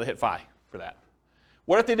order to be able to hit FI for that.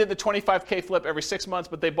 What if they did the 25K flip every 6 months,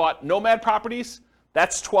 but they bought Nomad properties?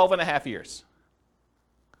 That's 12.5 years.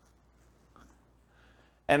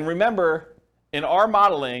 And remember, in our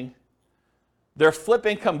modeling, their flip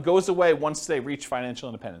income goes away once they reach financial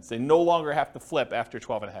independence. They no longer have to flip after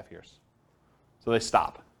 12.5 years. So they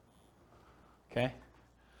stop. Okay?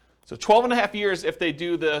 So 12.5 years if they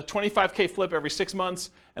do the 25K flip every 6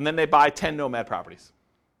 months, and then they buy 10 Nomad properties.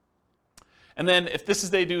 And then if this is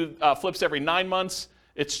they do flips every 9 months,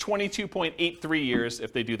 it's 22.83 years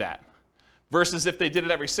if they do that. Versus if they did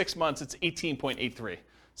it every 6 months, it's 18.83.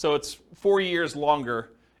 So it's 4 years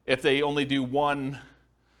longer if they only do one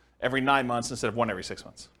every 9 months instead of one every 6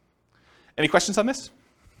 months. Any questions on this?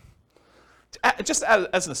 Just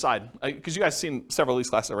as an aside, because you guys have seen several of these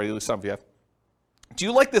classes already, at least some of you have. Do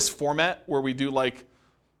you like this format where we do like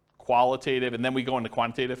qualitative and then we go into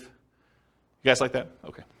quantitative? You guys like that?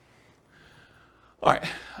 Okay. All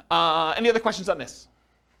right. Any other questions on this?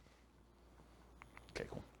 Okay,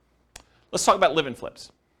 cool. Let's talk about live-in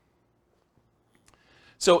flips.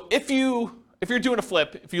 So if you're doing a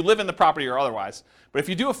flip, if you live in the property or otherwise, but if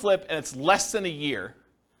you do a flip and it's less than a year,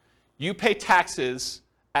 you pay taxes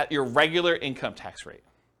at your regular income tax rate.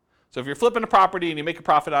 So if you're flipping a property and you make a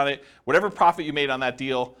profit on it, whatever profit you made on that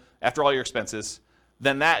deal after all your expenses,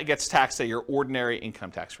 then that gets taxed at your ordinary income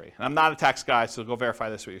tax rate. And I'm not a tax guy, so go verify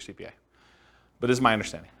this with your CPA. But this is my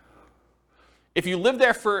understanding. If you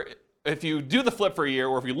do the flip for a year,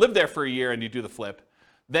 or if you live there for a year and you do the flip,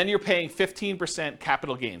 then you're paying 15%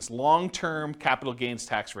 capital gains, long-term capital gains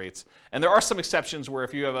tax rates. And there are some exceptions where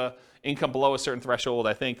if you have an income below a certain threshold,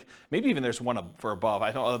 I think, maybe even there's one for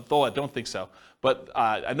above, though I don't think so. But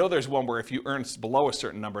I know there's one where if you earn below a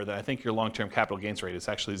certain number, then I think your long-term capital gains rate is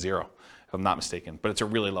actually 0, if I'm not mistaken. But it's a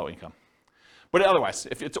really low income. But otherwise,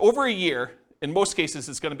 if it's over a year, in most cases,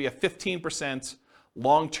 it's going to be a 15%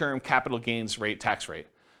 long-term capital gains rate tax rate.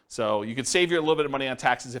 So you could save you a little bit of money on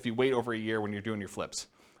taxes if you wait over a year when you're doing your flips.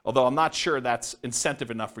 Although I'm not sure that's incentive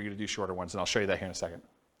enough for you to do shorter ones, and I'll show you that here in a second.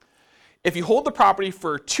 If you hold the property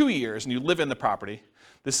for 2 years and you live in the property,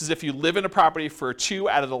 this is if you live in a property for 2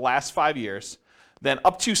 out of the last 5 years, then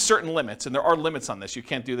up to certain limits, and there are limits on this. You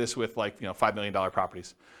can't do this with $5 million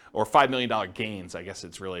properties or $5 million gains. I guess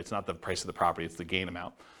it's not the price of the property, it's the gain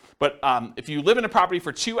amount. But if you live in a property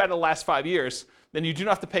for 2 out of the last 5 years, then you do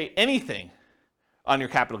not have to pay anything on your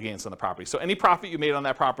capital gains on the property. So any profit you made on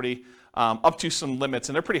that property, up to some limits,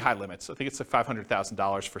 and they're pretty high limits. I think it's like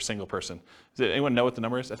 $500,000 for a single person. Does anyone know what the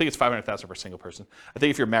number is? I think it's $500,000 for a single person. I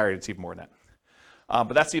think if you're married, it's even more than that.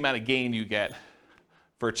 But that's the amount of gain you get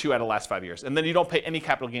for 2 out of the last 5 years. And then you don't pay any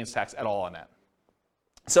capital gains tax at all on that.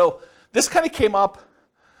 So this kind of came up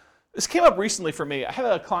recently for me. I had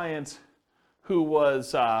a client who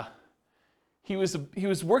was, he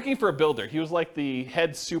was working for a builder. He was like the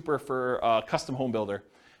head super for a custom home builder.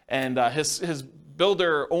 And his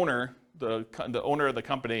builder owner, the owner of the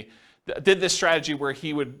company, did this strategy where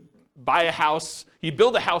he would buy a house, he'd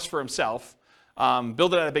build a house for himself,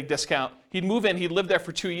 build it at a big discount. He'd move in, he'd live there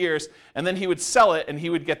for 2 years, and then he would sell it and he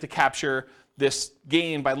would get to capture this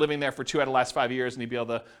gain by living there for 2 out of the last 5 years, and he'd be able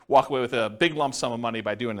to walk away with a big lump sum of money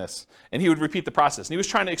by doing this. And he would repeat the process. And he was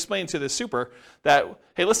trying to explain to this super that,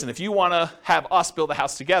 hey, listen, if you want to have us build a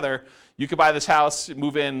house together, you could buy this house,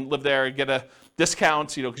 move in, live there, get a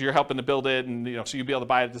discount, because you're helping to build it, and so you'd be able to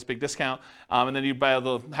buy it at this big discount. And then you'd be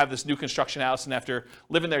able to have this new construction house, and after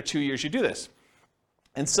living there 2 years, you do this.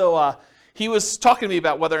 And so he was talking to me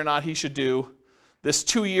about whether or not he should do this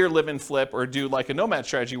 2-year live-in flip or do like a Nomad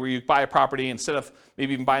strategy where you buy a property instead of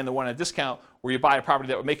maybe even buying the one at a discount, where you buy a property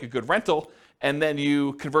that would make a good rental and then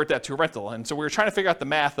you convert that to a rental. And so we were trying to figure out the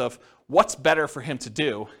math of what's better for him to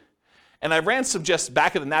do. And I ran some just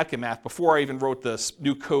back of the napkin math before I even wrote this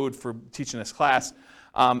new code for teaching this class.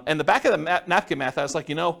 And the back of the napkin math, I was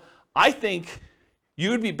like, I think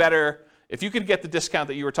you would be better if you could get the discount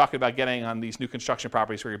that you were talking about getting on these new construction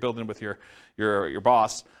properties where you're building with your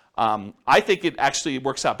boss. I think it actually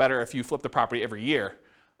works out better if you flip the property every year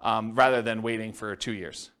rather than waiting for 2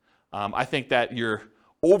 years. I think that you're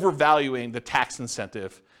overvaluing the tax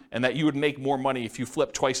incentive and that you would make more money if you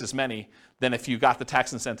flip twice as many than if you got the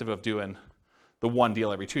tax incentive of doing the one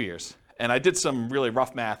deal every 2 years. And I did some really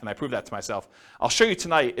rough math and I proved that to myself. I'll show you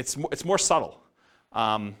tonight, it's more subtle.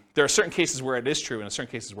 There are certain cases where it is true and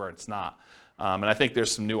certain cases where it's not. And I think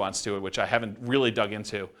there's some nuance to it, which I haven't really dug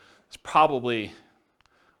into. It's probably,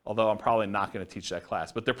 although I'm probably not going to teach that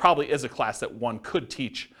class, but there probably is a class that one could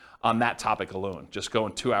teach on that topic alone, just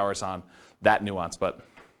going 2 hours on that nuance, but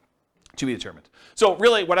to be determined. So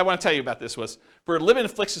really what I want to tell you about this was, for live-in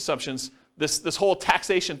fixed assumptions, this whole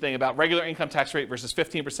taxation thing about regular income tax rate versus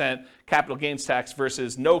 15% capital gains tax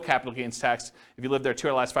versus no capital gains tax if you lived there 2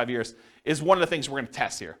 of the last 5 years is one of the things we're going to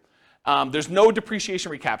test here. There's no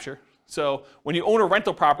depreciation recapture. So when you own a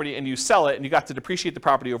rental property and you sell it and you got to depreciate the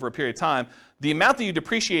property over a period of time, the amount that you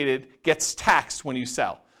depreciated gets taxed when you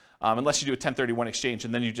sell, unless you do a 1031 exchange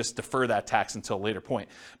and then you just defer that tax until a later point.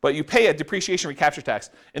 But you pay a depreciation recapture tax.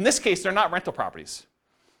 In this case, they're not rental properties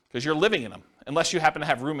because you're living in them. Unless you happen to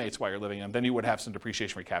have roommates while you're living in them, then you would have some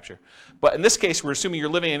depreciation recapture. But in this case, we're assuming you're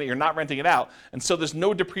living in it, you're not renting it out, and so there's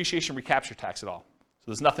no depreciation recapture tax at all.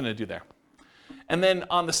 So there's nothing to do there. And then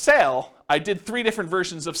on the sale, I did 3 different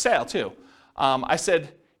versions of sale too. I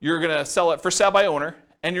said you're going to sell it for sale by owner,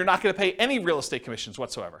 and you're not going to pay any real estate commissions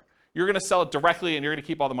whatsoever. You're going to sell it directly, and you're going to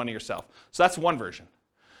keep all the money yourself. So that's one version.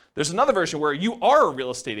 There's another version where you are a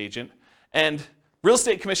real estate agent, and real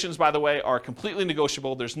estate commissions, by the way, are completely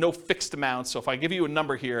negotiable. There's no fixed amount. So if I give you a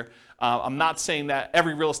number here, I'm not saying that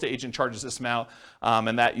every real estate agent charges this amount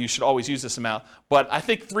and that you should always use this amount. But I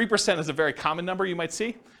think 3% is a very common number you might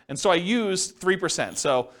see. And so I used 3%.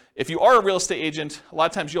 So if you are a real estate agent, a lot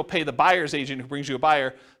of times you'll pay the buyer's agent who brings you a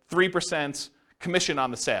buyer 3% commission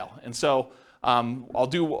on the sale. And so I'll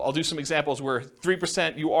do some examples where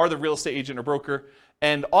 3% you are the real estate agent or broker.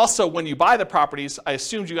 And also, when you buy the properties, I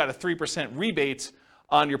assumed you got a 3% rebate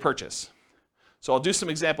on your purchase. So I'll do some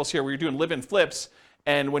examples here where you're doing live-in flips,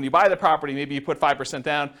 and when you buy the property, maybe you put 5%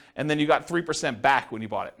 down, and then you got 3% back when you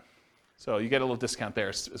bought it. So you get a little discount there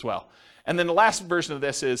as well. And then the last version of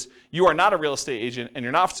this is you are not a real estate agent, and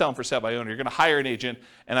you're not selling for sale by owner. You're going to hire an agent,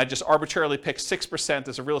 and I just arbitrarily picked 6%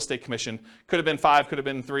 as a real estate commission. Could have been 5, could have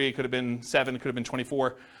been 3, could have been 7, could have been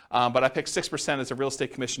 24. But I picked 6% as a real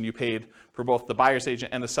estate commission you paid for both the buyer's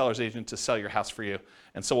agent and the seller's agent to sell your house for you.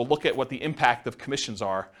 And so we'll look at what the impact of commissions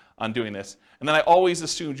are on doing this. And then I always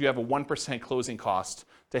assumed you have a 1% closing cost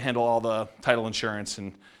to handle all the title insurance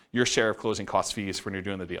and your share of closing cost fees when you're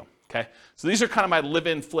doing the deal. Okay? So these are kind of my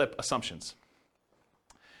live-in flip assumptions.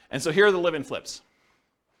 And so here are the live-in flips.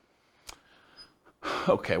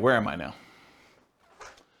 Okay, where am I now?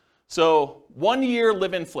 So 1 year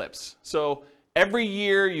live-in flips. So every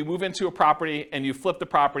year you move into a property and you flip the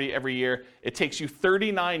property every year. It takes you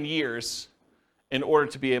 39 years in order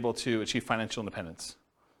to be able to achieve financial independence,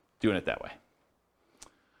 doing it that way.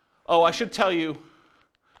 Oh, I should tell you,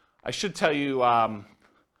 I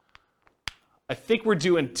think we're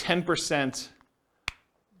doing 10%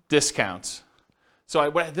 discounts. So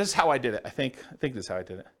this is how I did it. I think this is how I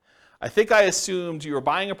did it. I think I assumed you were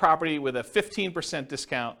buying a property with a 15%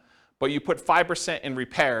 discount, but you put 5% in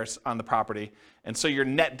repairs on the property, and so your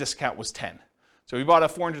net discount was 10. So if you bought a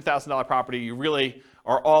 $400,000 property, you really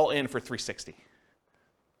are all in for $360.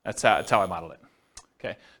 That's how I modeled it.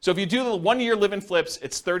 Okay. So if you do the 1 year live-in flips,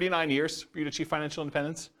 it's 39 years for you to achieve financial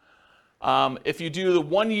independence. If you do the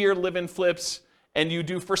 1 year live-in flips and you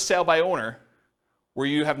do for sale by owner, where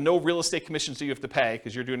you have no real estate commissions that you have to pay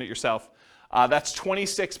because you're doing it yourself, that's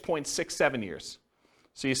 26.67 years.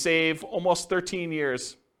 So you save almost 13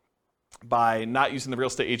 years by not using the real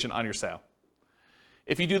estate agent on your sale.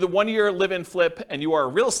 If you do the 1 year live-in flip and you are a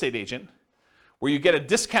real estate agent, where you get a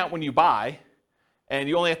discount when you buy and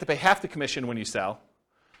you only have to pay half the commission when you sell,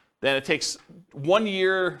 then it takes 1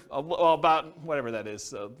 year, well, about whatever that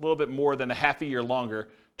is, a little bit more than a half a year longer,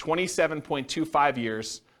 27.25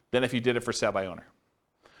 years than if you did it for sale by owner.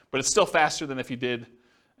 But it's still faster than if you did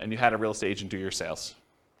and you had a real estate agent do your sales.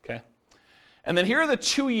 Okay? And then here are the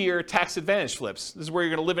 2 year tax advantage flips. This is where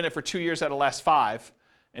you're going to live in it for 2 years out of the last 5,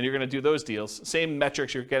 and you're going to do those deals. Same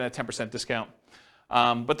metrics, you're getting a 10% discount.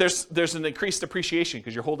 But there's an increased appreciation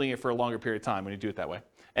because you're holding it for a longer period of time when you do it that way.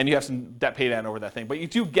 And you have some debt pay down over that thing. But you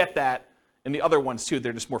do get that in the other ones too.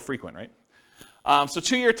 They're just more frequent, right? So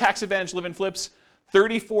 2 year tax advantage live-in flips,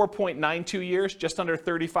 34.92 years, just under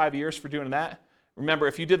 35 years for doing that. Remember,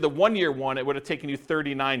 if you did the 1 year one, it would have taken you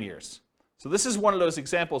 39 years. So this is one of those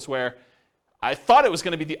examples where I thought it was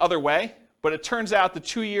going to be the other way, but it turns out the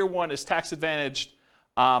 2 year one is tax advantaged.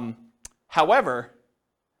 However,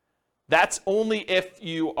 that's only if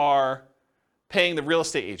you are paying the real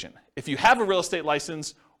estate agent. If you have a real estate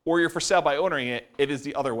license or you're for sale by owning it, it is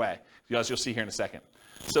the other way, as you'll see here in a second.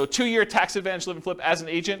 So 2 year tax advantage live-in flip as an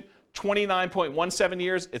agent, 29.17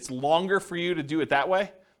 years. It's longer for you to do it that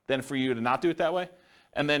way than for you to not do it that way.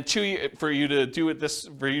 and then 2 year for you to do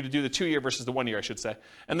the 2 year versus the 1 year, I should say.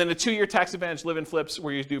 And then the 2 year tax advantage live-in flips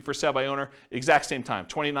where you do for sale by owner, exact same time,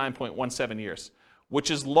 29.17 years,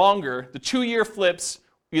 which is longer. The 2 year flips,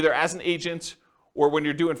 either as an agent or when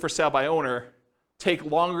you're doing for sale by owner, take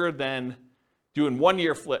longer than doing 1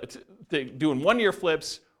 year flips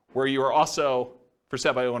where you are also for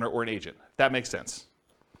sale by owner or an agent. If that makes sense.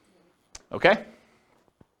 Okay?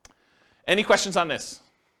 Any questions on this?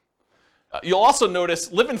 You'll also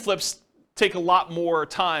notice live-in flips take a lot more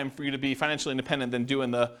time for you to be financially independent than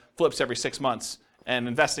doing the flips every 6 months and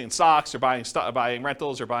investing in stocks or buying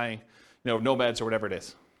rentals or buying nomads or whatever it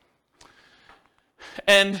is.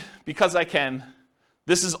 And because I can,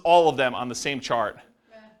 this is all of them on the same chart.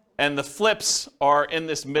 And the flips are in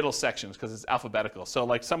this middle section because it's alphabetical. So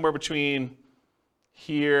like somewhere between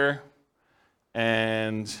here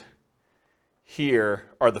and here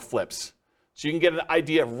are the flips. So you can get an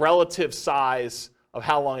idea of relative size of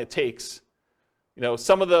how long it takes.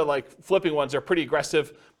 Some of the flipping ones are pretty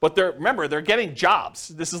aggressive, but remember, they're getting jobs.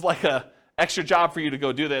 This is like a extra job for you to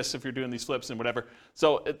go do this if you're doing these flips and whatever.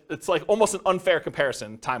 So it's like almost an unfair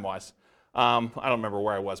comparison time-wise. I don't remember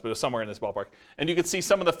where I was, but it was somewhere in this ballpark. And you can see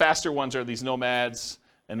some of the faster ones are these nomads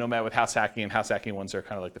and nomad with house hacking, and house hacking ones are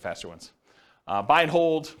kind of like the faster ones. Buy and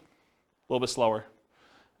hold, a little bit slower.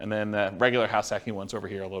 And then regular house hacking ones over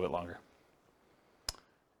here a little bit longer.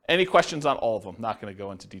 Any questions on all of them? Not going to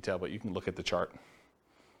go into detail, but you can look at the chart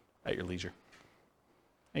at your leisure.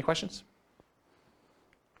 Any questions?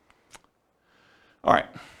 All right.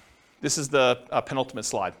 This is the penultimate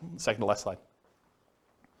slide, second to last slide.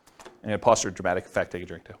 And pause for dramatic effect. Take a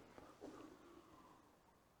drink, too.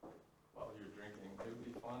 While you're drinking, it would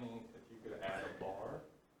be funny if you could add a bar.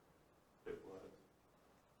 It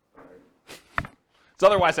would. So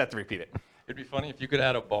otherwise, I have to repeat it. It'd be funny if you could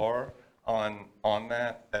add a bar on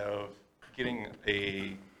that of getting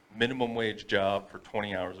a minimum wage job for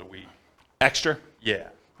 20 hours a week. Extra? Yeah.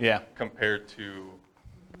 Yeah. Compared to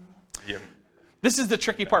the... This is the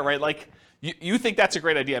tricky part, right? Like, you think that's a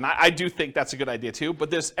great idea, and I do think that's a good idea too,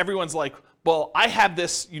 but everyone's like, well, I have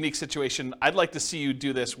this unique situation. I'd like to see you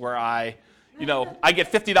do this where I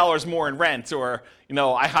get $50 more in rent, or,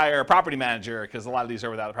 I hire a property manager, because a lot of these are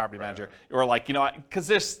without a property manager, or because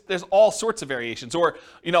there's all sorts of variations, or,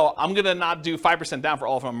 I'm going to not do 5% down for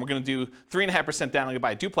all of them. We're going to do 3.5% down. I'm going to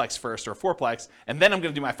buy a duplex first or a fourplex, and then I'm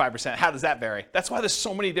going to do my 5%. How does that vary? That's why there's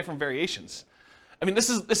so many different variations. I mean, this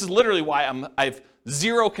is literally why I've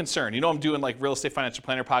zero concern. I'm doing like Real Estate Financial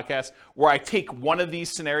Planner podcast where I take one of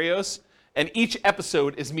these scenarios, and each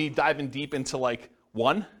episode is me diving deep into like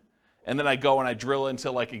one, and then I go and I drill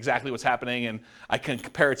into like exactly what's happening, and I can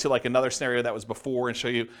compare it to like another scenario that was before and show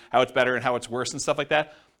you how it's better and how it's worse and stuff like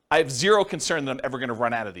that. I have zero concern that I'm ever going to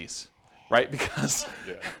run out of these, right? Because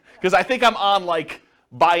I think I'm on like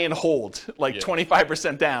buy and hold, like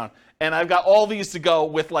 25% down. And I've got all these to go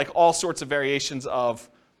with like all sorts of variations of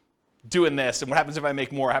doing this. And what happens if I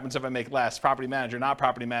make more? What happens if I make less? Property manager, not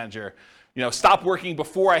property manager. Stop working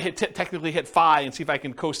before I technically hit FI and see if I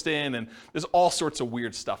can coast in. And there's all sorts of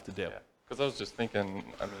weird stuff to do. Yeah. Because I was just thinking,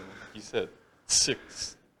 you said two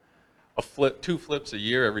flips a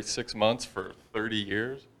year every 6 months for 30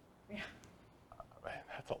 years. Yeah. Man,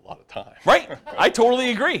 that's a lot of time. Right. I totally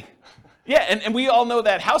agree. Yeah, and we all know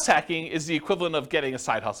that house hacking is the equivalent of getting a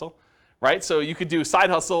side hustle. Right? So you could do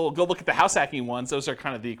side hustle, go look at the house hacking ones. Those are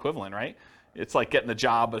kind of the equivalent, right? It's like getting a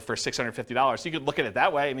job for $650. So you could look at it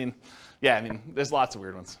that way. There's lots of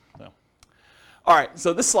weird ones. So. All right,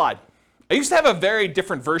 so this slide. I used to have a very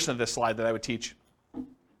different version of this slide that I would teach.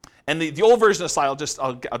 And the old version of the slide,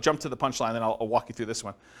 I'll jump to the punchline, then I'll walk you through this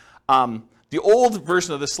one. The old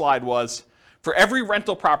version of this slide was, for every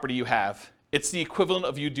rental property you have, it's the equivalent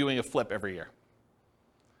of you doing a flip every year.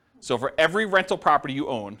 So for every rental property you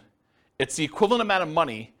own, it's the equivalent amount of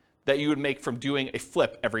money that you would make from doing a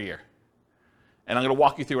flip every year. And I'm going to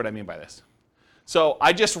walk you through what I mean by this. So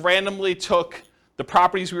I just randomly took the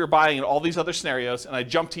properties we were buying in all these other scenarios, and I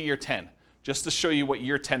jumped to year 10, just to show you what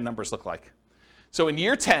year 10 numbers look like. So in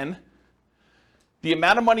year 10, the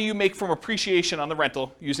amount of money you make from appreciation on the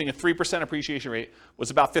rental, using a 3% appreciation rate,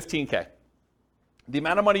 was about $15K. The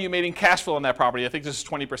amount of money you made in cash flow on that property, I think this is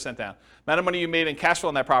 20% down. The amount of money you made in cash flow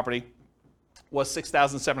on that property was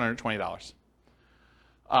 $6,720.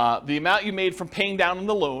 The amount you made from paying down on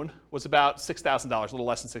the loan was about $6,000, a little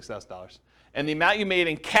less than $6,000. And the amount you made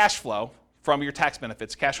in cash flow from your tax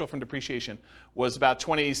benefits, cash flow from depreciation, was about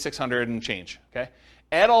 $2,600 and change. Okay?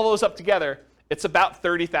 Add all those up together, it's about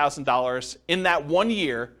 $30,000 in that 1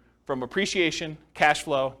 year from appreciation, cash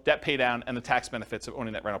flow, debt pay down, and the tax benefits of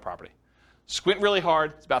owning that rental property. Squint really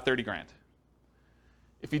hard, it's about 30 grand.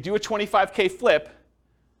 If you do a 25K flip,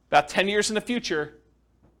 About 10 years in the future,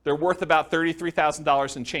 they're worth about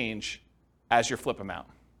 $33,000 in change as your flip amount.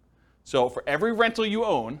 So for every rental you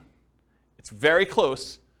own, it's very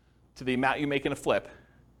close to the amount you make in a flip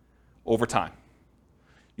over time.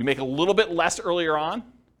 You make a little bit less earlier on,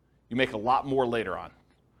 you make a lot more later on.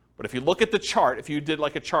 But if you look at the chart, if you did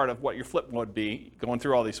like a chart of what your flip would be, going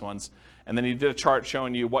through all these ones, and then you did a chart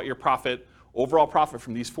showing you what your profit, overall profit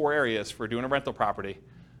from these 4 areas for doing a rental property,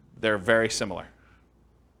 they're very similar.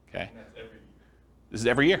 Okay? And that's every year. This is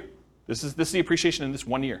every year. This is the appreciation in this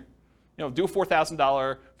 1 year. You know, do a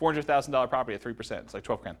 $4,000, $400,000 property at 3%. It's like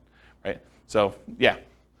 12 grand, right? So yeah.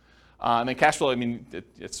 And then cash flow, I mean,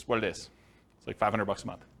 it's what it is. It's like $500 a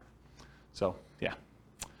month. So yeah.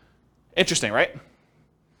 Interesting, right?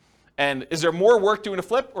 And is there more work doing a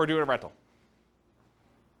flip or doing a rental?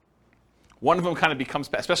 One of them kind of becomes,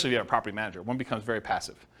 especially if you have a property manager, one becomes very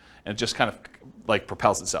passive and it just kind of like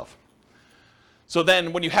propels itself. So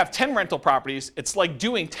then when you have 10 rental properties, it's like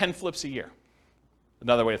doing 10 flips a year.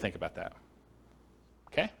 Another way to think about that.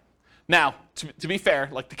 Okay? Now, to be fair,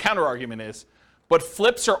 like the counter argument is, but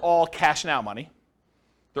flips are all cash now money.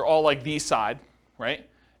 They're all like the side, right?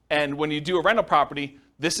 And when you do a rental property,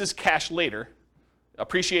 this is cash later.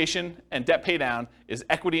 Appreciation and debt pay down is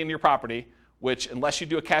equity in your property, which unless you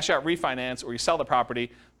do a cash out refinance or you sell the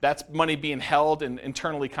property, that's money being held and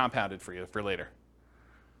internally compounded for you for later.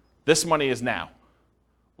 This money is now.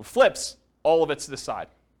 With flips, all of it's this side,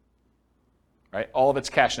 right? All of it's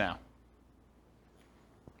cash now.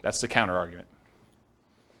 That's the counter argument.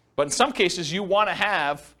 But in some cases, you want to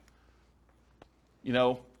have, you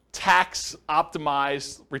know, tax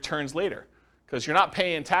optimized returns later, because you're not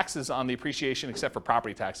paying taxes on the appreciation except for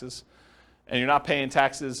property taxes, and you're not paying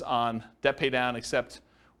taxes on debt pay down except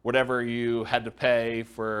whatever you had to pay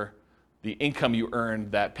for the income you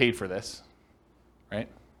earned that paid for this, right?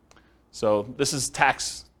 So this is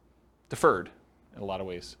tax deferred in a lot of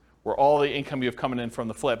ways, where all the income you have coming in from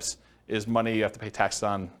the flips is money you have to pay taxes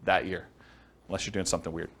on that year, unless you're doing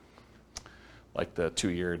something weird, like the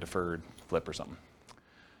 2-year deferred flip or something.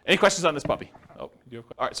 Any questions on this puppy? Oh, you have,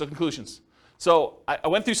 all right, so conclusions. So I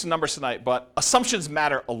went through some numbers tonight, but assumptions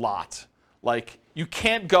matter a lot. Like, you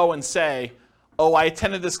can't go and say, oh, I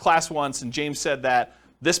attended this class once and James said that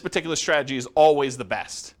this particular strategy is always the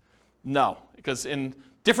best. No, because in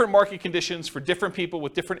different market conditions for different people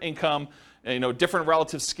with different income, you know, different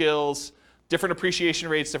relative skills, different appreciation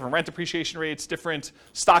rates, different rent appreciation rates, different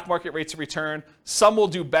stock market rates of return. Some will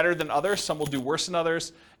do better than others, some will do worse than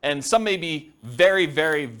others, and some may be very,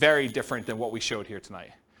 very, very different than what we showed here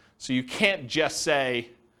tonight. So you can't just say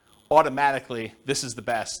automatically this is the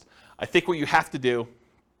best. I think what you have to do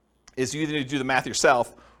is you either need to do the math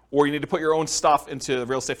yourself or you need to put your own stuff into the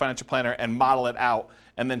Real Estate Financial Planner and model it out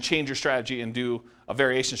and then change your strategy and do a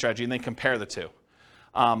variation strategy and then compare the two.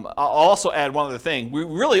 I'll also add one other thing. We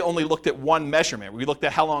really only looked at one measurement. We looked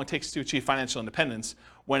at how long it takes to achieve financial independence,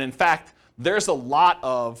 when in fact, there's a lot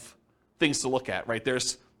of things to look at, right?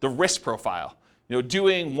 There's the risk profile. You know,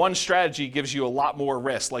 doing one strategy gives you a lot more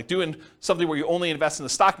risk. Like doing something where you only invest in the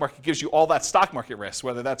stock market gives you all that stock market risk,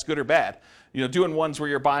 whether that's good or bad. You know, doing ones where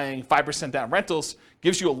you're buying 5% down rentals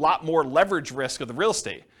gives you a lot more leverage risk of the real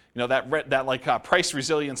estate. You know, that price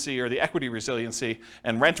resiliency or the equity resiliency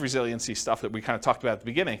and rent resiliency stuff that we kind of talked about at the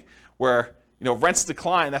beginning, where, you know, rents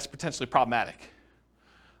decline, that's potentially problematic.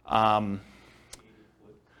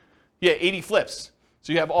 80 flips.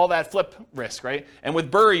 So you have all that flip risk, right? And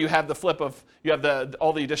with BRRRR, you have the flip of, you have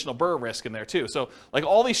all the additional BRRRR risk in there too. So like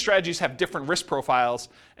all these strategies have different risk profiles.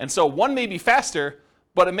 And so one may be faster,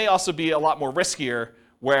 but it may also be a lot more riskier,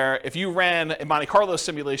 where if you ran a Monte Carlo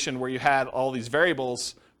simulation where you had all these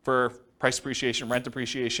variables for price appreciation, rent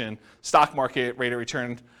appreciation, stock market rate of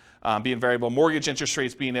return being variable, mortgage interest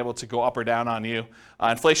rates being able to go up or down on you,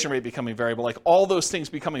 inflation rate becoming variable, like all those things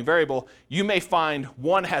becoming variable, you may find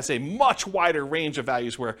one has a much wider range of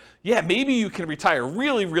values where, yeah, maybe you can retire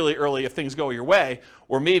really, really early if things go your way,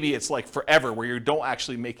 or maybe it's like forever where you don't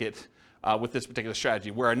actually make it with this particular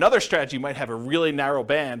strategy, where another strategy might have a really narrow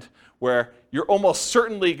band where you're almost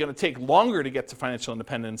certainly going to take longer to get to financial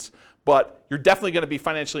independence, but you're definitely going to be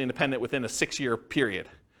financially independent within a 6-year period.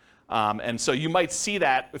 And so you might see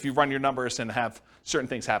that if you run your numbers and have certain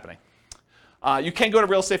things happening. You can go to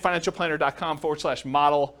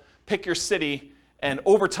realestatefinancialplanner.com/model, pick your city, and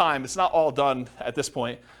over time, it's not all done at this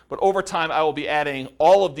point, but over time I will be adding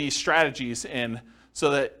all of these strategies in so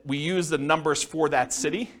that we use the numbers for that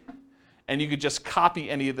city, and you could just copy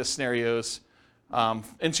any of the scenarios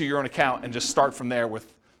into your own account and just start from there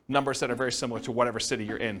with numbers that are very similar to whatever city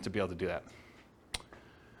you're in to be able to do that.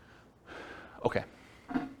 Okay.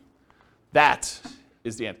 That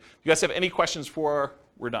is the end. You guys have any questions for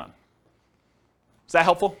we're done. Is that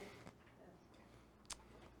helpful?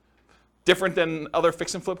 Different than other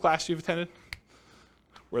fix and flip classes you've attended,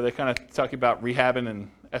 where they kind of talk about rehabbing and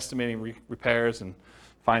estimating repairs and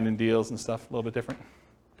finding deals and stuff, a little bit different?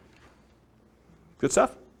 Good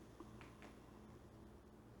stuff?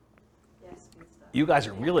 Yes, good stuff. You guys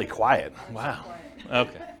are really quiet. Wow.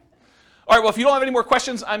 Okay. All right, well, if you don't have any more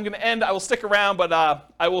questions, I'm going to end. I will stick around, but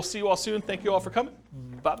I will see you all soon. Thank you all for coming.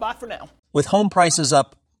 Bye-bye for now. With home prices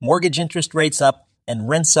up, mortgage interest rates up, and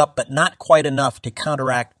rents up, but not quite enough to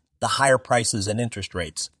counteract the higher prices and interest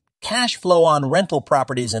rates, cash flow on rental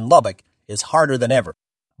properties in Lubbock is harder than ever.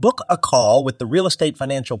 Book a call with the Real Estate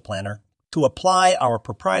Financial Planner to apply our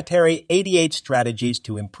proprietary 88 strategies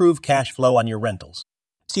to improve cash flow on your rentals.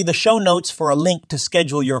 See the show notes for a link to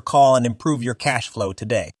schedule your call and improve your cash flow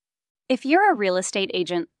today. If you're a real estate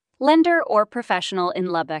agent, lender, or professional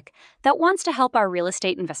in Lubbock that wants to help our real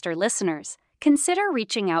estate investor listeners, consider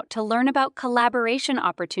reaching out to learn about collaboration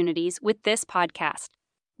opportunities with this podcast.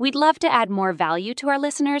 We'd love to add more value to our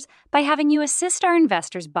listeners by having you assist our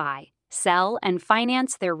investors buy, sell, and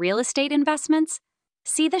finance their real estate investments.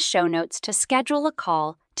 See the show notes to schedule a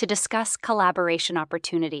call to discuss collaboration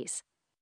opportunities.